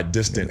 it's like my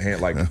distant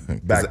hand, like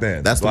back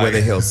then. That's the like, way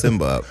they held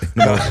Simba up.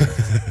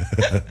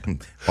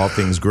 All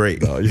things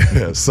great.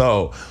 Yeah.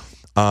 So,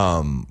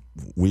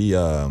 we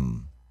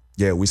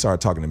started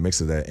talking to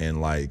mix of that,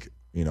 and like,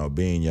 you know,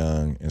 being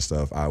young and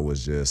stuff, I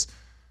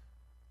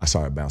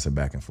started bouncing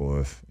back and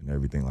forth and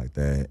everything like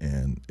that,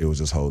 and it was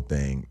this whole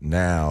thing.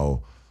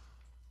 Now,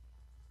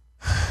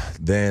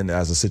 then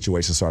as the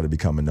situation started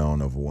becoming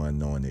known of one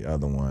knowing the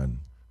other one,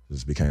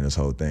 just became this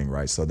whole thing,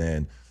 right? So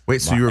then,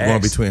 wait, so you were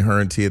going between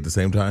her and T at the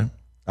same time?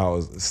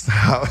 I'm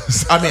sorry.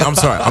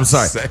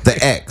 The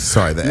ex.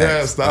 Sorry, the ex.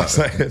 Yeah, stop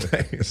saying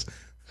things.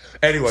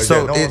 Anyway,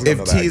 so yeah,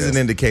 if T is an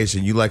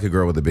indication, you like a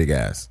girl with a big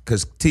ass,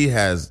 because T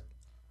has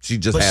But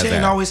she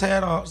ain't always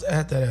had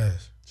that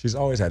ass. She's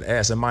always had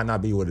ass. It might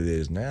not be what it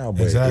is now,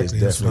 but Exactly,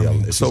 it's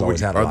definitely. that's So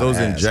always had a are lot those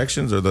of ass.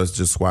 injections or are those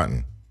just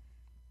squatting?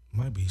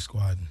 Might be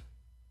squatting.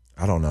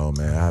 I don't know,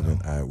 man.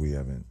 We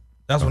haven't.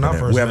 That's when I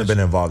first. We haven't met been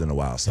you. involved in a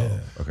while, so.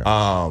 Okay.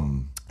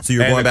 So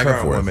you're going back and the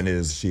current forth. woman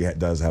is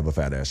does have a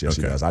fat ass. Yes,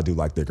 she Okay. does. I do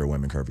like thicker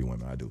women, curvy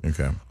women. I do.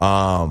 Okay.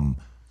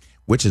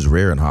 Which is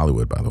rare in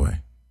Hollywood, by the way.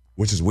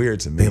 Which is weird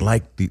to me.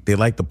 They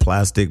like the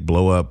plastic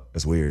blow up.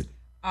 It's weird.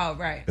 Oh,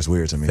 right. It's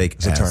weird to me. Fake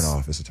It's a ass. turn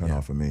off. It's a turn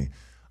off for me.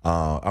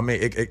 I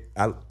mean,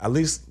 at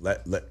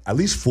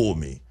least fool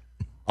me.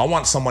 I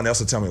want someone else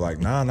to tell me like,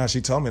 nah,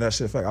 she told me that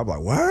shit fake. I'm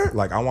like, what?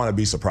 Like, I want to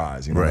be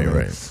surprised. You know what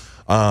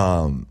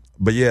I mean?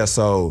 But yeah,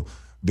 so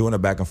doing a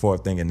back and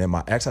forth thing, and then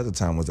my ex at the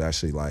time was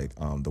actually like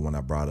the one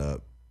I brought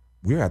up.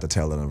 We were at the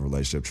tail end of a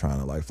relationship, trying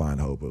to like find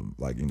hope of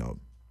like, you know,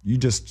 you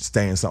just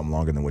stay in something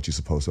longer than what you're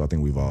supposed to. I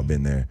think we've all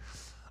been there.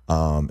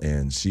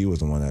 And she was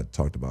the one that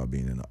talked about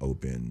being in an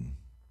open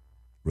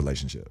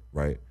relationship,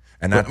 right?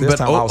 And at this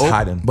time, I was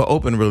hiding. But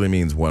open really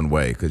means one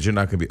way, because you're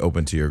not going to be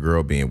open to your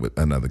girl being with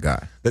another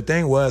guy. The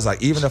thing was,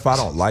 like, even if I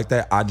don't like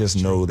that, I just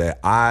know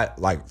that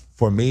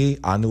for me,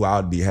 I knew I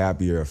would be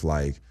happier if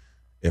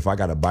I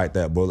got to bite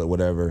that bullet,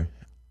 whatever,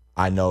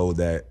 I know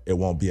that it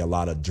won't be a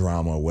lot of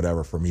drama or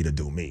whatever for me to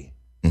do me.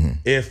 Mm-hmm.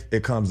 If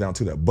it comes down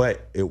to that.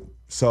 But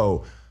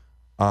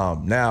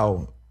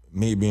now,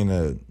 me being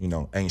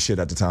ain't shit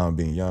at the time,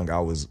 being young, I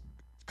was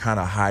kind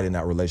of hiding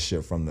that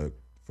relationship from the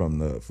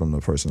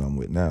person I'm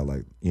with now,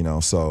 like, you know.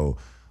 So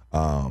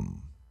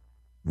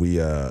we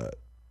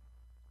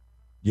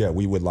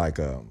would like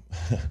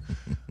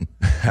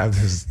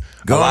have this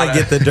Go on and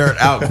get the dirt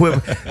out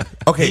quick.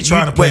 Okay, He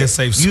trying to play it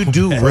safe You so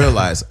do bad.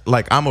 realize,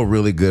 like, I'm a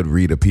really good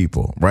read of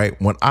people, right?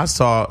 When I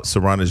saw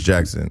Sarunas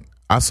Jackson,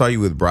 I saw you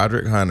with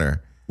Broderick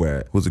Hunter,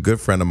 who's a good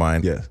friend of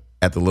mine, Yeah.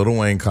 at the Lil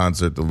Wayne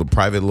concert, the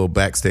private little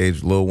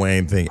backstage Lil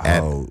Wayne thing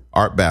at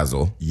Art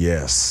Basel.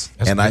 Yes.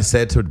 I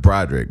said to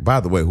Broderick,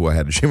 by the way, who I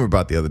had a dream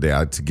about the other day,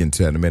 I'll get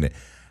into that in a minute.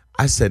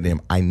 I said to him,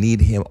 I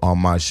need him on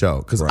my show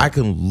because I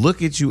can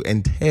look at you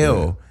and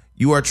tell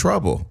you are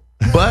trouble.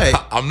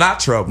 But I'm not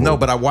trouble. no,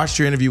 but I watched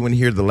your interview when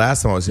here the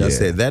last time I was here. I Yeah.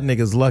 said that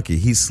nigga's lucky.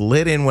 He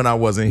slid in when I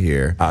wasn't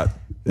here.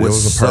 It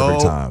was a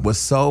perfect time.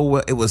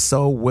 It was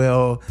so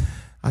well.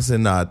 I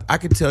said, nah, I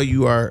could tell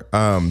you are.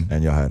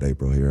 And y'all had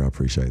April here. I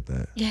appreciate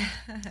that. Yeah.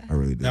 I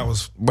really did. That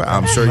was Well,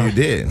 I'm sure you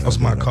did.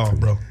 my call,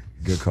 bro.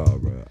 good call,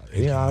 bro.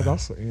 Yeah, I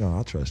also,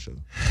 I trust you.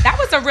 That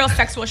was a real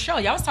sexual show.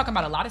 Y'all was talking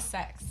about a lot of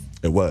sex.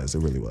 It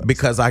really was.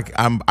 Because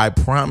I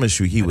promise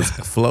you, he was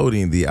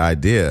floating the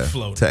idea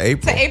to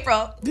April. To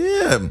April.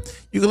 Yeah,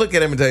 you can look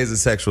at him and tell he's a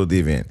sexual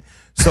deviant.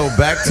 So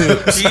back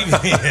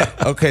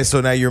to okay.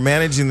 So now you're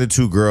managing the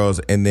two girls,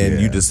 and then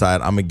you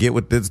decide I'm gonna get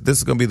with this. This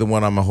is gonna be the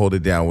one I'm gonna hold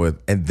it down with.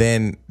 And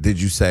then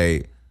did you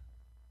say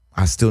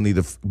I still need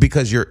to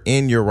because you're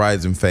in your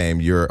rise in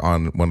fame. You're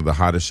on one of the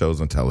hottest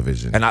shows on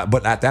television,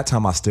 but at that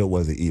time I still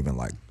wasn't even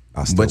like.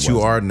 But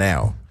you are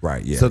now,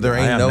 right? Yeah. So there I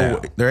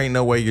ain't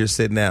no way you're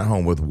sitting at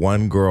home with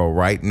one girl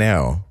right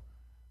now.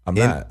 I'm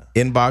not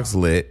inbox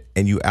lit,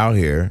 and you out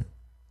here,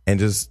 and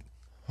just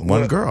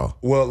one girl.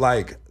 Well,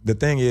 like the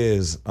thing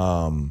is,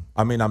 I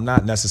mean, I'm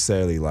not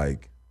necessarily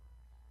like,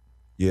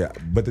 yeah,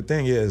 but the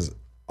thing is,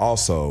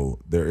 also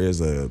there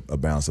is a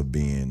balance of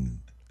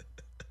being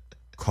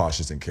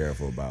cautious and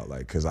careful about like,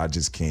 because I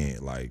just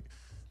can't like.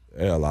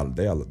 There's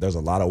a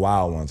lot of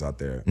wild ones out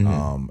there,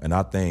 and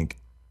I think.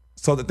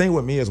 So the thing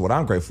with me is what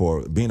I'm great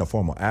for, being a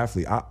former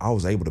athlete, I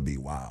was able to be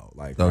wild.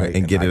 Like right?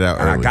 And get it out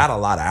early. I got a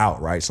lot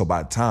out, right? So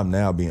by the time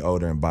now being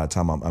older and by the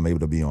time I'm able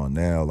to be on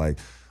now, like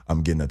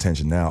I'm getting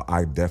attention now,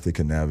 I definitely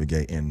can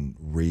navigate and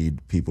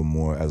read people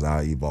more as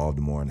I evolved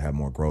more and have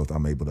more growth.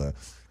 I'm able to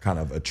kind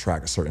of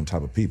attract a certain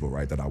type of people,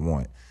 right, that I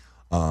want.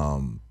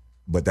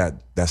 But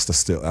that's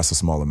a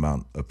small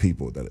amount of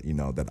people that,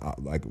 that I,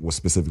 like was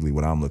specifically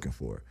what I'm looking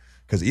for.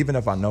 Because even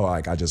if I know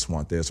like I just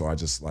want this or I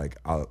just like,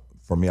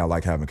 for me, I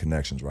like having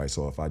connections, right?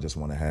 So if I just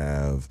want to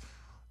have,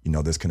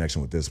 this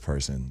connection with this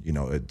person,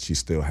 she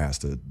still has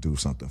to do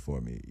something for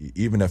me.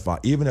 Even if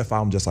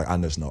I'm just like, I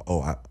just know,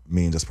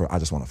 I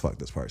just want to fuck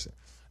this person.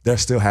 There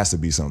still has to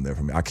be something there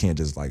for me. I can't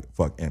just like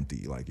fuck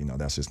empty. Like,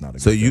 that's just not a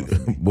good feeling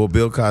for me. Well,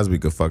 Bill Cosby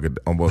could fuck an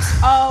almost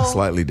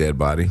slightly dead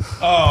body.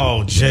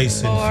 Oh,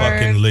 Jason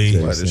fucking Lee.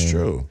 That is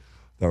true.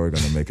 Thought we were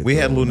gonna make it. We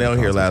had Lunel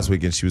here last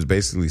week, and she was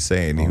basically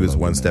saying he was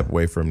one step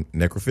away from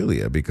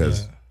necrophilia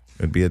because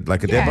it'd be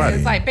like a dead body.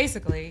 It's like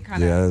basically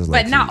kind Yeah, of, it's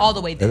but like not all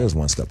the way It there. is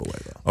one step away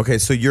though. Okay,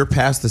 so you're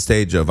past the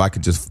stage of I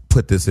could just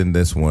put this in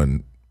this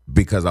one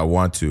because I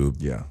want to.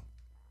 Yeah.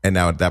 And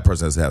now that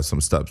person has to have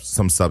some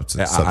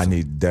substance. I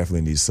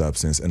definitely need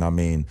substance, and I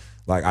mean,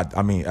 like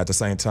I mean, at the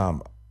same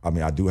time, I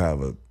mean, I do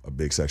have a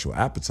big sexual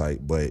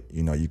appetite, but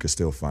you could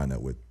still find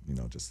that with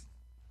just.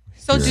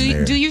 So here and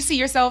there. do you see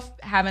yourself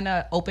having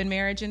an open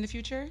marriage in the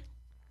future,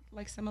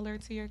 like similar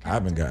to your character? I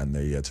haven't gotten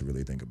there yet to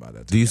really think about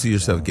that. Do you see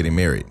yourself getting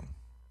married?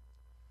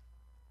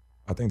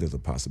 I think there's a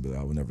possibility.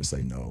 I would never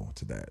say no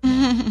to that.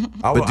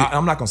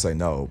 I'm not gonna say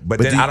no, but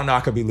then I don't know. I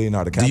could be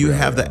Leonardo DiCaprio. Do you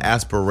have the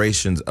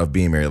aspirations of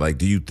being married? Like,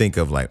 do you think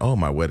of like, oh,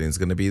 my wedding's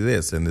going to be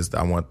this and this?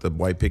 I want the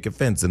white picket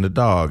fence and the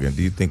dog. And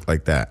do you think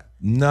like that?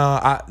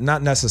 No,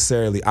 not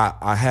necessarily.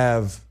 I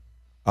have,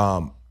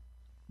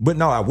 but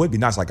no, I would be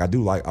nice. Like I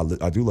do love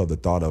the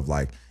thought of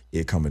like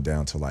it coming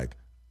down to like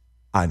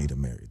I need to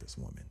marry this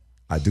woman.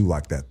 I do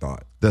like that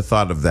thought. The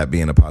thought of that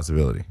being a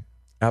possibility.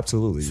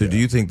 Absolutely. So do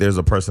you think there's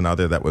a person out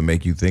there that would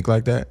make you think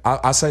like that?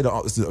 I say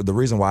the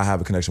reason why I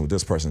have a connection with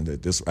this person,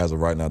 that this as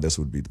of right now, this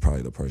would be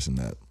probably the person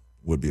that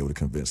would be able to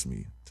convince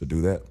me to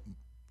do that.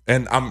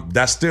 And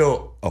that's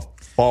still a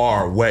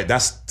far way.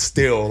 That's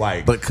still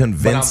like. But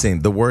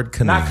convincing, the word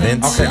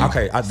convincing.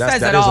 Okay.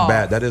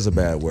 That is a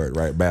bad word,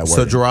 right? Bad word.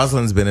 So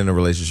Jeroslyn's been in a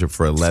relationship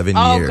for 11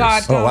 years. Oh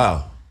God! Oh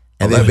wow.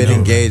 And they've been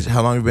engaged.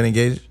 How long have you been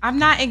engaged? I'm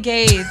not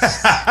engaged.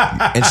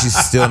 And she's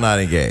still not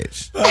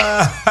engaged.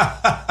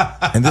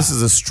 And this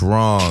is a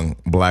strong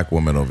black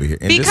woman over here.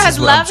 And Because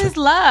love is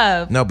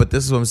love. No, but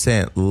this is what I'm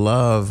saying.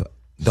 Love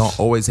don't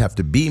always have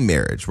to be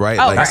marriage, right?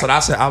 Oh, like, That's what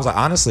I said. I was like,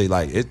 honestly,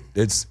 like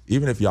it's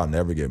even if y'all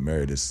never get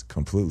married, it's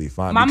completely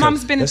fine. My because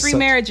mom's been in it's 3 such-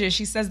 marriages.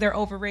 She says they're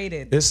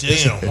overrated. It's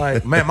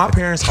like, man, my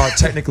parents are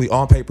technically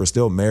on paper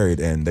still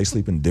married and they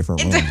sleep in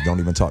different rooms, don't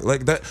even talk.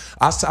 Like that.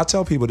 I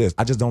tell people this.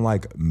 I just don't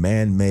like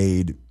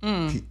man-made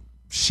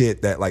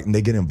shit that like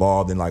they get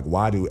involved in. Like,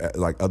 why do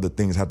like other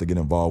things have to get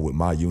involved with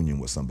my union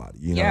with somebody?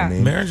 You know what I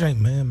mean? Marriage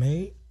ain't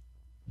man-made.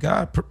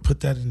 God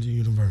put that in the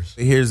universe.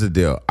 Here's the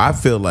deal. I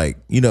feel like,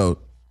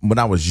 when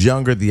I was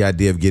younger, the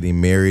idea of getting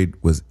married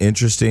was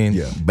interesting.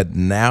 Yeah. But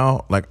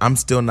now, like, I'm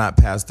still not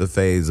past the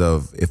phase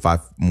of if I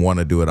want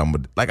to do it,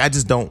 I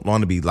just don't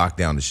want to be locked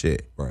down to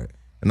shit. Right.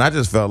 And I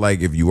just felt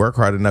like if you work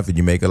hard enough and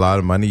you make a lot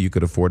of money, you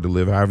could afford to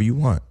live however you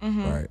want.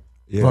 Right.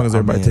 Yeah, As long as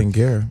everybody's taking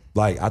care of.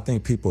 Like, I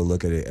think people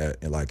look at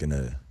it like in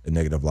a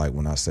negative light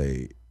when I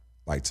say,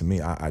 like, to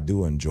me, I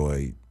do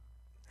enjoy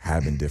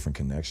having different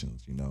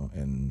connections,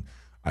 and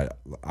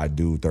I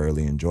do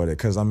thoroughly enjoy that.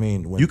 Because, I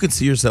mean, when You could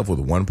see yourself with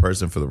one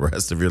person for the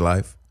rest of your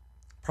life.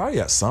 probably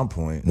at some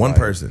point. One like,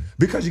 person.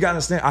 Because you got to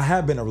understand, I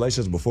have been in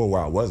relationships before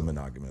where I was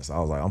monogamous. I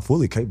was like, I'm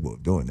fully capable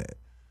of doing that.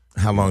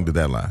 How long did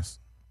that last?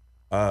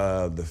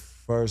 The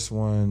first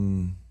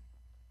one,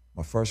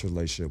 my first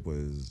relationship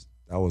was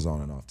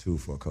on and off too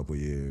for a couple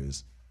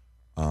years.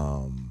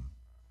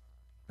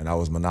 And I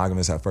was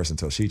monogamous at first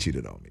until she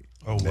cheated on me.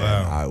 Oh, Then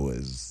wow.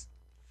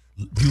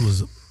 You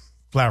was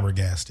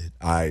flabbergasted.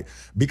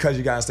 Because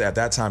you guys at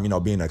that time,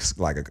 being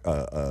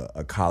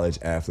a college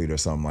athlete or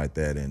something like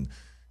that, and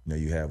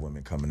you have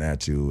women coming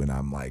at you, and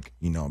I'm like,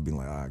 I'm being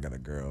like, I got a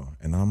girl,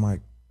 and I'm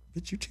like,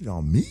 bitch, you cheated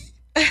on me?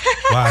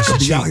 Why she Be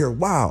cheated? out here,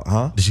 wow,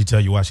 huh? Did she tell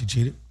you why she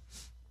cheated?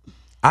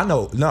 I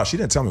know, no, she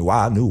didn't tell me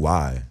why. I knew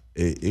why.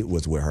 It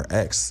was with her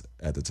ex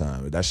at the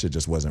time. That shit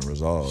just wasn't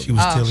resolved. She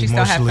was still she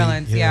still had emotionally.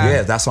 feelings, yeah.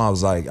 Yeah, that's why I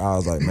was like,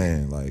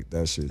 man, like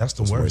that shit. That's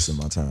the was worst. wasting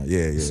my time.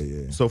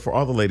 Yeah. So for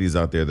all the ladies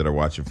out there that are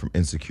watching from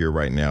Insecure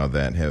right now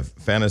that have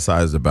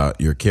fantasized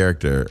about your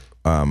character,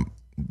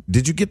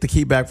 did you get the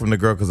key back from the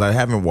girl? Because I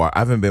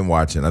haven't been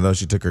watching. I know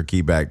she took her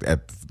key back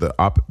at the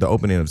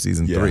opening of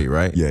season 3,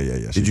 right? Yeah.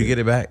 Did you get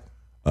it back?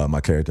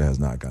 My character has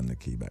not gotten the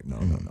key back. No.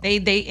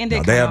 They ended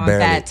No, they have on barely,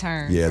 bad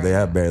terms. Yeah, they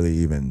have barely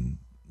even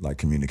like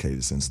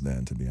communicated since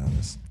then, to be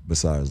honest.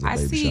 Besides the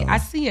baby shower. I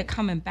see it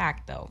coming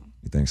back though.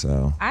 You think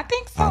so? I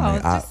think so. I mean,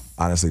 It's just-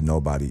 honestly,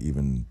 nobody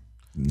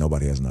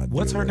has not.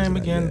 What's her name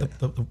again? Yet.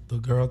 The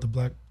girl, the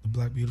black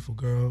beautiful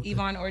girl.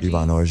 Yvonne Orji.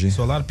 Yvonne Orji.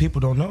 So a lot of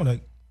people don't know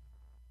that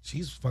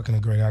she's fucking a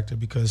great actor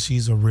because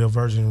she's a real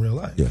virgin in real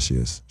life. Yeah, she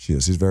is.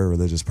 She's a very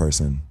religious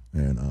person,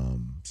 and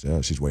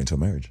she's waiting until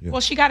marriage. Yeah.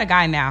 Well, she got a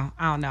guy now.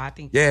 I don't know. I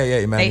think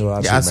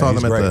Emmanuel. Yeah, I saw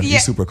them at the.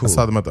 He's super cool. I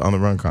saw them at the On the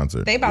Run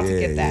concert. they about to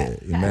get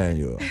that. Yeah,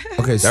 Emmanuel.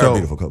 Okay, They're a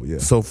beautiful couple. Yeah.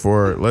 So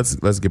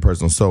let's get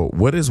personal. So,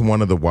 what is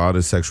one of the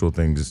wildest sexual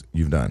things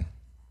you've done?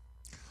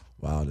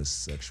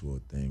 Wildest sexual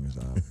things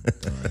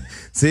I've done.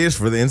 See, it's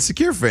for the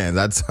Insecure fans.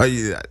 I tell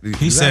you.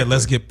 He said,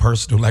 "Let's get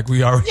personal," like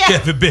we already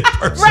haven't been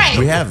personal. Right.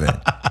 We haven't.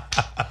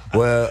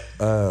 Well,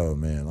 oh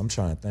man, I'm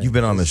trying to think. You've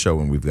been on the show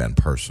when we've gotten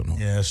personal.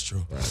 Yeah, that's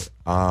true.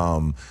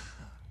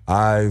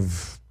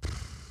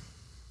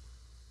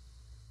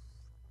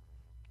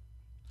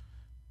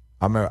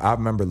 I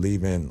remember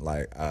leaving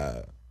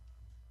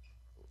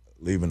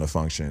leaving a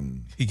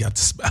function He got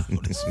the smile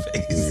on his a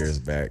few face. years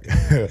back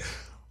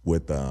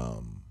with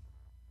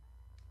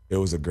it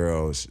was a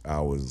girl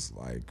I was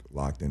like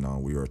locked in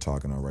on. We were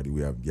talking already.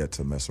 We have yet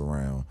to mess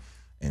around,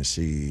 and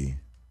she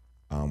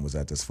was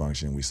at this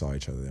function. We saw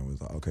each other and was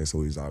like, okay, so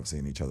we was obviously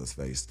in each other's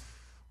face,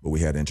 but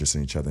we had interest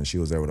in each other. And she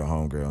was there with a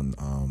homegirl.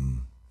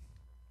 And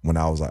when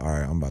I was like, all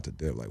right, I'm about to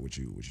dip. Like, what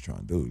you trying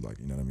to do? Like,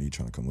 you know what I mean? You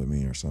trying to come with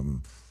me or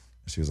something?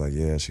 And she was like,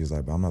 yeah. She was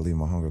like, but I'm not leaving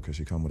my homegirl because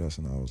she come with us.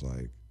 And I was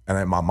like, and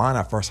in my mind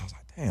at first, I was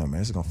like, damn, man,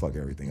 this is gonna fuck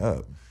everything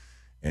up.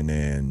 And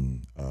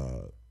then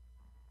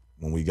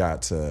when we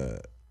got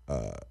to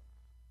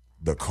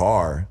the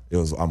car,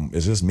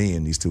 it's just me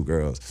and these two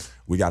girls.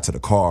 We got to the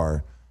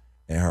car,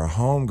 and her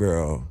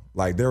homegirl,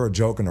 like they were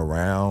joking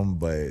around,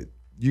 but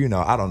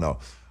I don't know.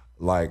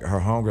 Like her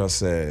homegirl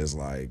says,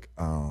 like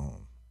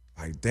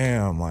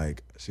damn,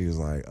 like she was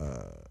like,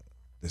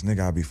 this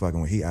nigga I be fucking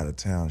when he out of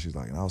town. She's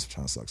like, and I was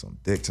trying to suck some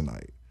dick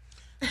tonight.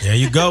 There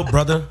you go,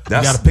 brother. You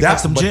got to pick up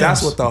some gems. But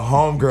that's what the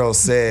homegirl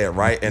said,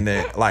 right? And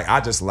then like I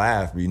just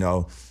laughed,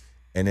 and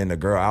then the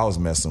girl I was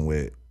messing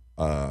with,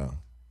 But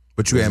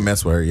you ain't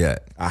messed with her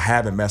yet. I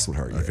haven't messed with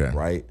her yet, Okay.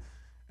 right?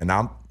 And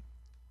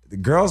the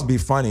girls be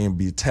funny and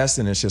be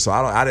testing and shit. So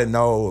I didn't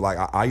know. Like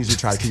I usually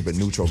try to keep it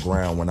neutral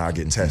ground when I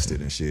get tested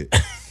and shit.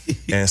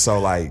 And so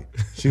like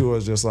she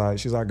was just like,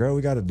 she's like, girl,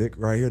 we got a dick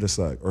right here to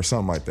suck or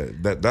something like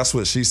that. That's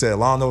what she said.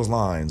 Along those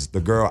lines,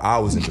 the girl I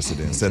was interested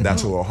in said that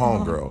to her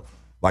homegirl.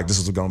 Like this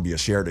was gonna be a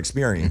shared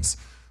experience.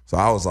 So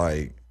I was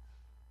like,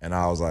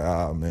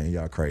 oh man,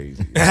 y'all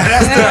crazy.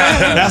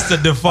 That's the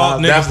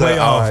default nigga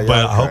playoff.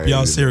 But I hope y'all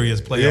crazy. serious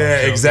playoff.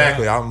 Yeah, show.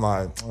 exactly. I'm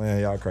like, man,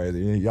 y'all crazy.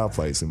 Y'all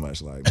play too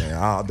much. Like,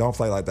 man, don't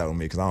play like that with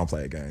me because I don't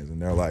play games.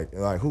 And they're like,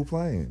 who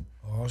playing?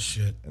 Oh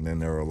shit. And then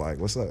they were like,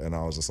 what's up? And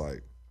I was just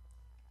like,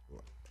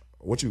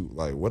 what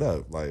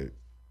up? Like,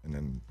 and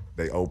then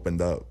they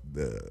opened up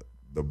the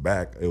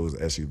back. It was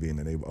SUV, and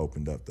then they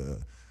opened up the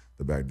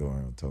back door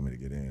and told me to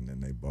get in.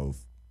 And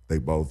they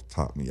both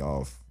topped me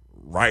off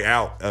right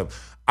out.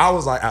 I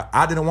was like,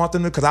 I didn't want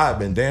them to because I had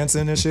been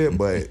dancing and shit,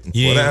 but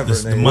whatever.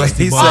 The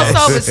musty boy.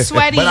 Also, it was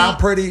sweaty.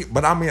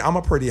 But I'm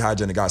a pretty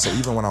hygienic guy. So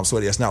even when I'm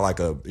sweaty, it's not like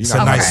a a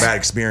not nice- a bad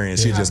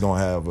experience. She's just gonna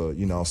have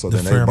So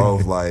then they pheromone.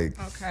 both like.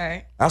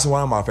 Okay. That's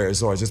one of my favorite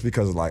stories, just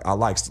because like I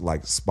like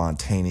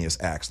spontaneous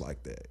acts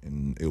like that,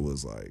 and it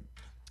was like,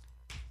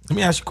 Let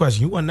me ask you a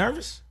question. You weren't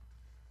nervous?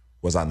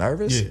 was I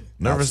nervous? Yeah.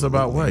 Nervous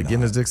about Absolutely what? not.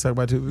 Getting his dick sucked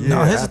by two people?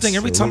 No, Yeah, here's the thing.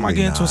 Every time I get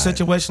into a absolutely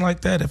situation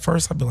like that, at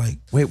first I'd be like,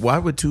 Wait, why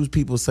would two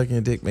people sucking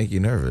your dick make you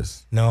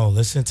nervous? no,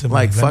 listen to me.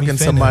 Like Let me fucking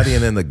finish. somebody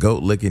and then the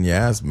goat licking your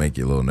ass make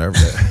you a little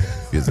nervous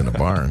if he's in a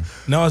barn.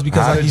 No, it's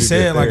because How like did you you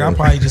said, get like I there?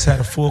 probably just had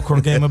a full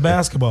court game of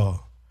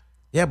basketball.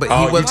 Yeah, but Oh,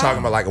 he you was talking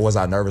about like, was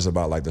I nervous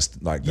about like the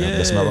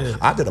Yeah. smell?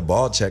 I did a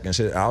ball check and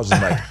shit. I was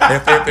just like,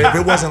 if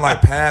it wasn't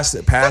like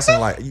passing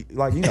like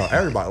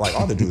everybody, like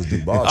all the dudes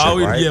do ball check,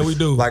 right? Yeah, we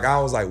do. Like I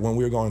was like, when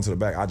we were going into the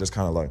back, I just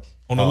kind of like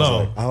On the I was low.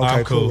 like, oh, okay,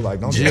 I'm cool. cool. Like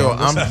don't Jill, don't-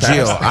 I'm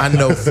Jill. I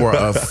know for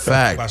a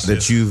fact Watch that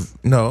this. you've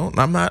no,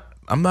 I'm not.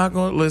 I'm not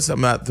going to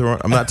listen.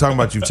 I'm not talking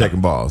about you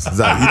checking balls. You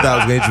thought I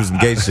was going to hit you some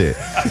gay shit.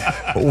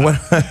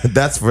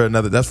 That's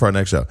for our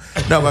next show.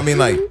 No, but I mean,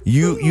 like,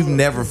 you've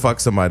never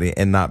fucked somebody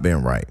and not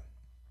been right.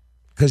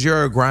 Because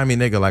you're a grimy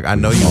nigga. Like, I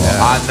know you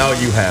have. I know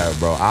you have,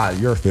 bro.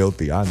 You're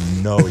filthy. I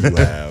know you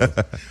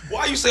have.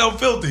 Why you say I'm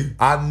filthy?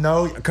 I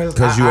know.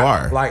 Because you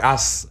are.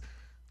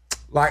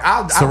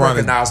 I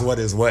recognize what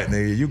is what,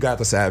 nigga. You got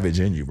the savage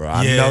in you, bro.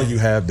 I know you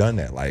have done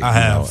that. Like, I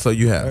have. So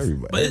you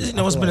have. But it's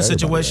been a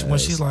situation when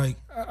she's like,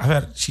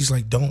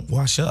 don't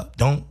wash up.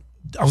 Don't.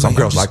 Some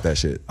girls like that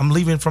shit. I'm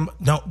leaving from.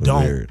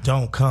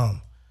 Don't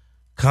come.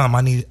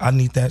 I need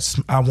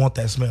that. I want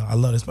that smell. I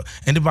love this smell.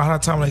 And then by the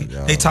time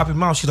they top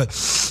him out, she's like,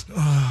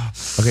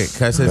 okay,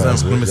 can I say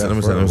something? Let me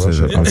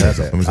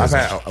say I've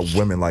had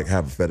women like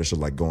have a fetish of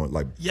like going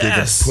like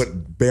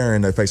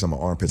burying their face on my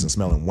armpits and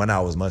smelling when I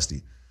was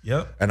musty.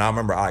 Yep. And I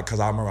remember I was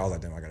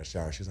like, damn, I got to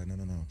shower. She was like, no.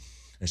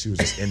 And she was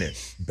just in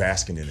it,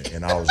 basking in it.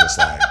 And I was just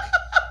like,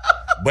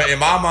 but in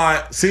my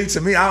mind, see, to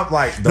me, I'm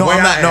like, I'm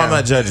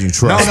not judging you.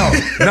 Trust.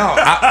 No.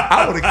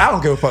 I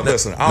don't give a fuck.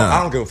 Listen,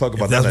 I don't give a fuck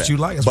about that's that. What you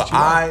like. But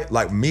I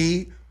like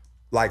me.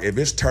 Like if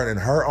it's turning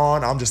her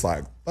on, I'm just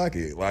like, fuck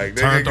it. Like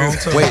turned on.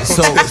 So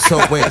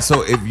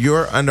if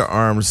your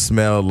underarms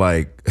smell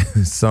like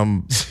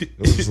some, it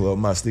was a little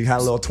musty, had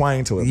a little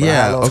twang to it.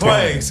 Yeah,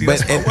 twang. See,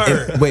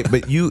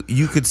 but you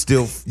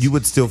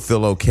would still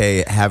feel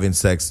okay having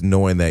sex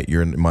knowing that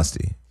you're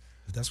musty.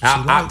 That's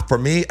what she like. For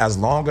me, as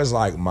long as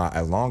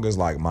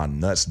my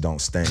nuts don't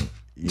stink,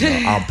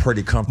 I'm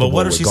pretty comfortable. But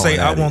what if she say,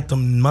 I want it.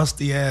 them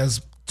musty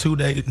ass 2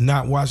 day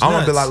not wash? I'm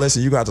gonna be like,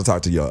 listen, you got to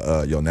talk to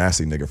your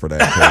nasty nigga for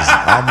that. Cause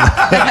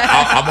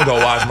I'm gonna go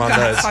wash my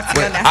nuts.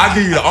 I'll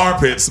give you the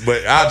armpits,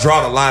 but I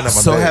draw the line at my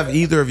So bed. have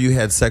either of you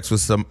had sex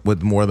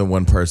with more than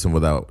one person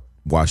without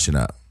washing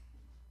up?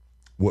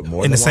 What, more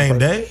in than the same one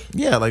person? day?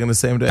 Yeah, like in the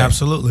same day.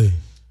 Absolutely.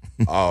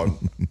 Oh,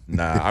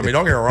 nah. I mean,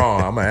 don't get me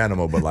wrong. I'm an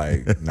animal, but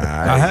like, nah.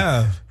 I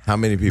have. How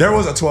many people? There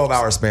was a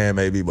 12-hour span,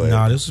 maybe, but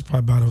Nah, this was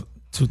probably about a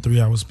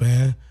 2-3 hour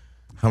span.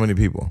 How many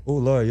people? Oh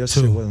Lord, your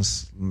shit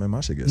wasn't. Man,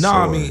 my shit gets.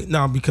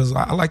 No, because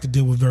I like to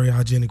deal with very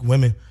hygienic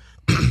women,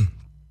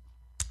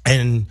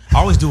 and I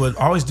always do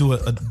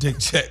a dick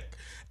check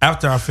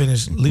after I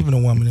finish leaving a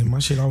woman, and my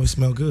shit always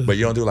smell good. But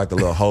you don't do like the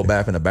little whole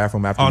bath in the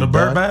bathroom after. Oh, you the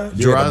bird done? bath?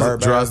 Yeah, the bird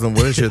bath. Droslyn,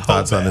 what is your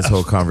thoughts on this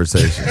whole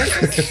conversation?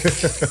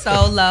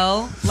 So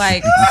low.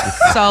 Like,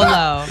 so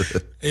low.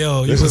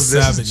 Yo, you This was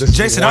is- savage. this is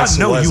Jason, I once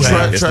know was you me.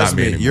 have. It's Trust not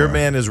me me, anymore. your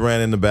man has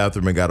ran in the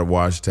bathroom and got a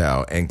wash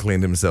towel and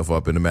cleaned himself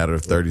up in a matter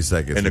of 30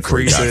 seconds. And the before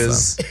he got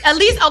creases. some. At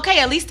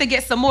least to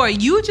get some more.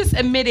 You just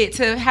admitted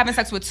to having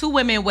sex with 2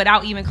 women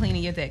without even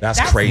cleaning your dick. That's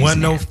crazy.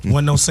 Wasn't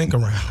no sink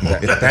around.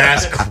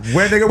 That's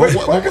where nigga. Where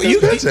You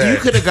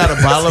could have got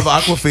a bottle of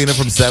Aquafina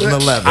from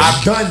 7-Eleven.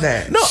 I've done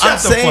that. No, Shut I'm the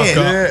fuck saying.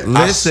 up.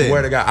 Listen. I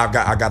swear to God,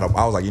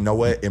 I was like, you know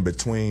what? In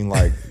between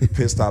like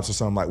pit stops or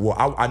something, like,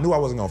 well, I knew I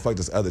wasn't gonna fuck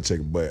this other chick,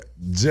 but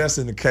just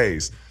in the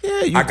case,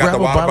 Yeah, you I grab got the a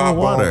bottle of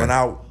boom, water. and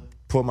I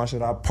pull my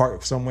shit out,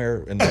 park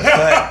somewhere in the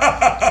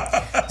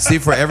cut. See,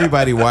 for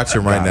everybody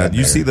watching right now,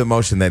 you see the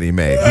motion that he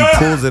made. He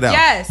pulls it out.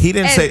 Yes, He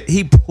didn't and- say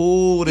he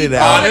pulled it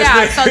out. Oh,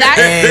 yeah. So that's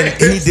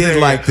And he did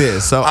like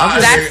this. So I'm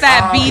just That's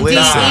that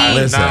BDE.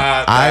 Listen,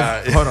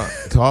 Nah. hold on.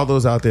 To all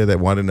those out there that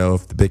want to know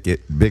if the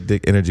big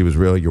dick energy was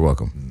real, you're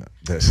welcome.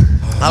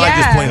 I like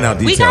just pointing out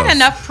details. We got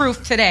enough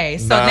proof today.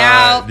 So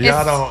now y'all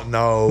it's, don't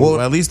know. Well,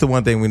 at least the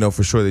one thing we know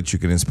for sure that you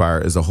can inspire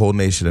is a whole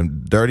nation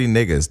of dirty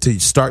niggas to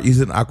start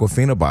using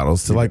Aquafina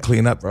bottles to like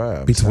clean up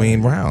Bruh, I'm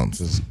between telling you.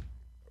 rounds.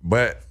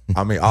 But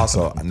I mean,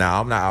 also now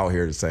I'm not out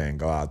here saying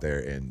go out there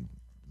and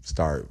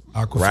start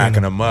Aquafina.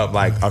 racking them up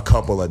like a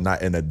couple of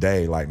night in a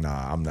day. Like,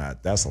 nah, I'm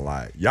not. That's a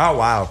lie. Y'all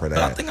wild for But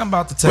I that. think I'm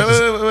about to take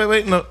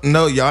Wait.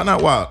 No, y'all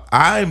not wild.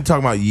 I'm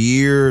talking about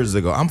years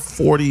ago. I'm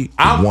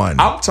 41.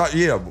 I'm talking.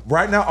 Yeah,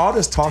 right now all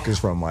this talk is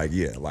from like No,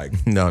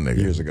 nigga.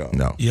 years ago.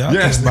 No. Yeah, I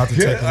think Yes, I'm about to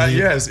take a lead.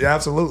 yes,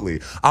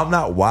 absolutely. I'm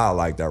not wild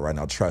like that right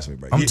now. Trust me,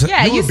 bro.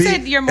 Yeah, you would be-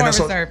 said you're more and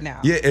so- reserved now.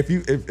 Yeah, if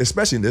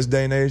especially in this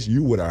day and age,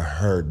 you would have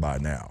heard by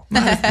now.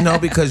 No,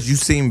 because you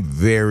seem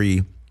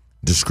very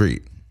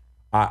discreet.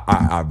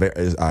 I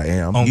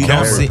am. On You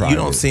camera. you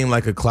don't seem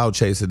like a cloud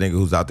chaser nigga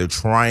who's out there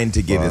trying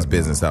to get his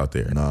business out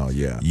there. No,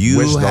 yeah. You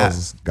Which have-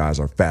 those guys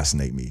are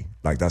fascinate me.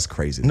 Like that's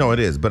crazy. No, it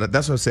is. But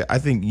that's what I say. I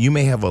think you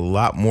may have a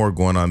lot more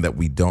going on that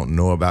we don't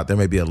know about. There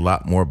may be a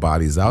lot more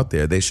bodies out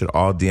there. They should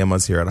all DM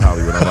us here at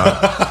Hollywood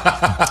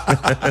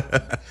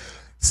Unlocked.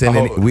 Send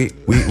any, we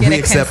a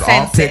accept all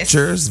consensus.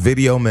 pictures,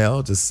 video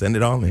mail. Just send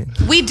it all in.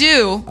 we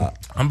do.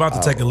 I'm about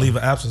to take a leave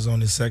of absence on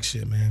this sex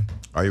shit, man.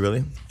 Are you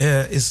really?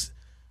 Yeah, it's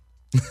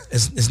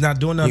not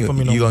doing nothing for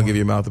me no You more. gonna give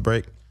your mouth a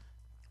break?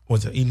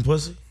 What's it, eating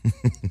pussy?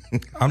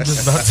 I'm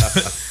just about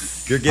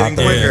to. You're getting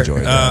I quicker. enjoy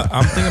that.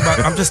 I'm thinking about.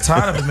 I'm just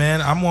tired of it,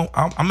 man.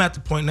 I'm at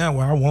the point now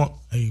where I want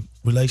a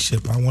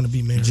relationship. I want to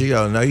be married.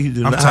 Gio, no, you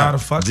do I'm not. tired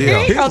of fucking.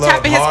 Gio. He go loved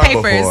tapping his hard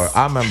papers. before.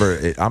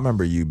 I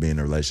remember you being in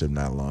a relationship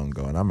not long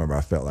ago, and I remember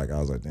I felt like I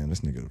was like, damn,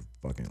 this nigga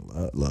fucking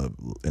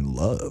in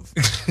love.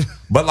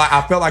 But like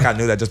I felt like I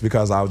knew that just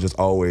because I was just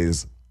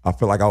always I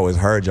feel like I always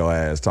heard your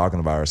ass talking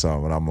about her or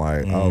something, and I'm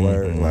like, oh,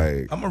 word,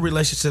 like I'm a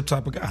relationship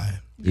type of guy.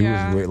 he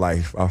was weird,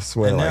 like I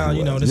swear, And like now, he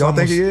you know, was. this You don't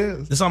almost, think he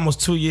is? It's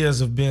almost 2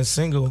 years of being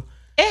single.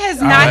 It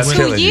has Oh, not that's 2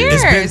 killing you.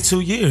 years. It's been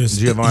 2 years.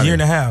 Giovanni. A year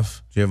and a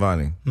half.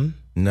 Giovanni.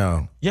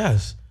 No.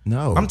 Yes.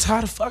 No. I'm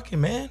tired of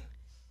fucking, man.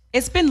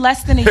 It's been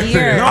less than a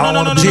year. I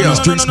don't wanna be in the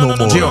streets no more.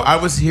 Gio, I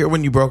was here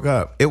when you broke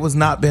up. It was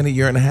not been a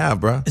year and a half,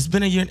 bro. It's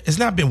been a year. It's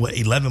not been,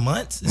 11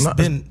 months? It's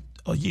been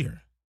a year.